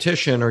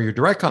competition or your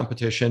direct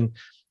competition,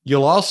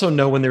 you'll also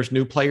know when there's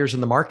new players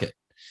in the market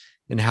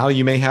and how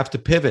you may have to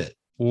pivot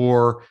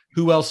or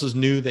who else is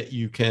new that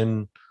you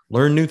can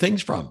learn new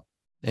things from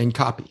and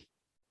copy.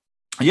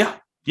 Yeah.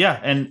 Yeah.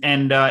 And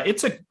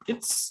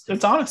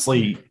it's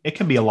honestly, it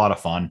can be a lot of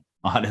fun.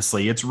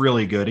 Honestly, it's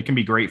really good. It can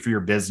be great for your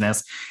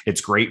business.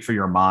 It's great for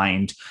your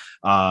mind.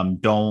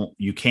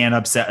 You can't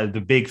obsess. The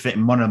big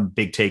thing, one of the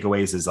big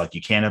takeaways is like,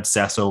 you can't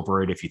obsess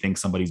over it. If you think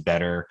somebody's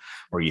better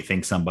or you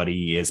think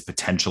somebody is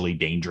potentially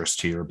dangerous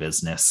to your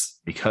business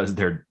because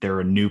they're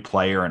a new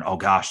player and, oh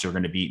gosh, they're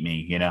going to beat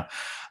me,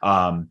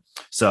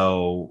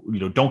 so,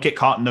 don't get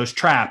caught in those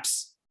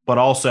traps, but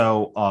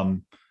also,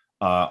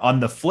 on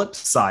the flip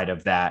side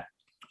of that,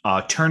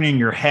 turning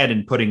your head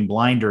and putting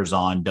blinders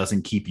on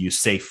doesn't keep you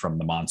safe from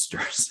the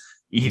monsters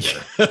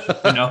either.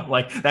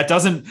 Like that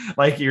doesn't,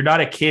 like, you're not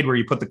a kid where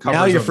you put the covers.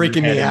 Now you're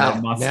freaking me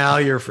out. Now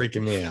you're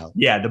freaking me out.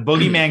 Yeah. The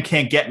boogeyman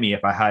can't get me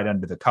if I hide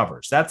under the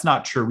covers. That's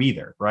not true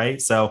either.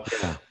 Right. So,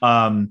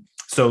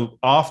 so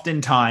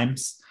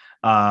oftentimes,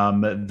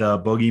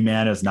 the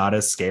boogeyman is not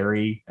as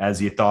scary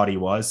as you thought he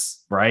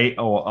was. Right.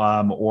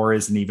 Or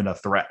isn't even a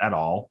threat at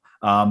all.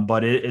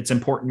 But it's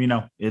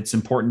important, it's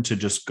important to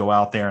just go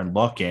out there and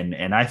look.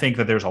 And I think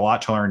that there's a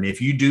lot to learn.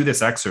 If you do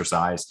this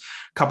exercise,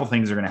 a couple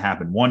things are going to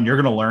happen. One, you're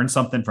going to learn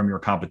something from your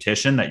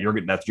competition that you're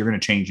going to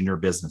change in your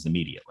business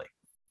immediately.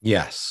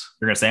 Yes.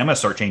 You're going to say, I'm going to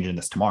start changing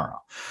this tomorrow.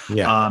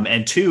 Yeah.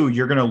 And two,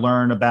 you're going to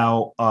learn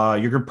about,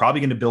 you're probably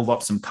going to build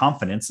up some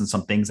confidence in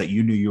some things that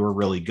you knew you were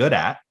really good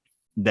at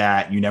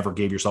that you never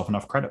gave yourself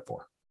enough credit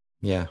for.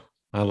 Yeah,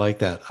 I like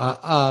that.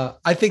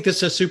 I think this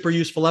is a super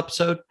useful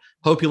episode.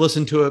 Hope you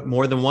listen to it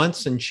more than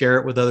once and share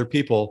it with other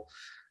people,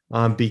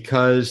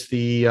 because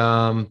this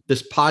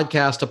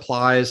podcast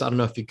applies, I don't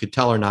know if you could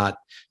tell or not,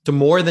 to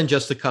more than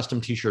just the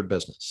custom t-shirt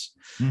business.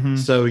 Mm-hmm.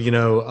 So,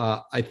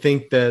 I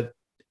think that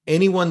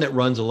anyone that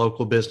runs a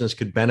local business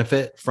could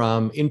benefit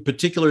from, in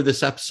particular,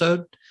 this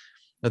episode.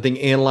 I think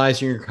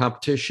analyzing your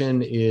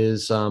competition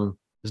is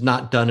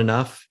not done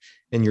enough,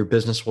 and your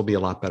business will be a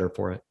lot better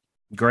for it.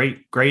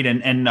 Great.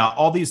 And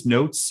all these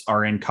notes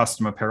are in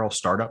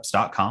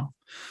customapparelstartups.com.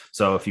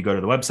 So if you go to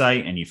the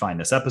website and you find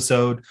this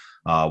episode,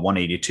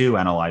 182,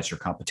 analyze your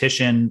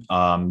competition,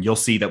 you'll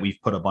see that we've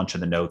put a bunch of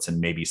the notes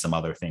and maybe some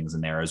other things in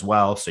there as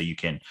well. So you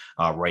can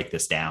write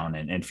this down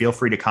and feel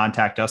free to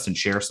contact us and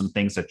share some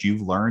things that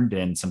you've learned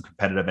and some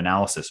competitive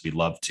analysis. We'd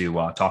love to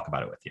talk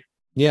about it with you.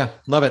 Yeah,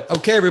 love it.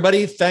 Okay,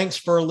 everybody. Thanks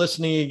for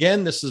listening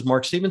again. This is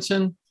Mark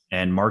Stevenson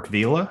and Mark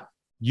Vila.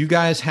 You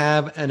guys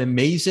have an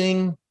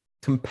amazing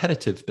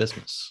competitive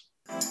business.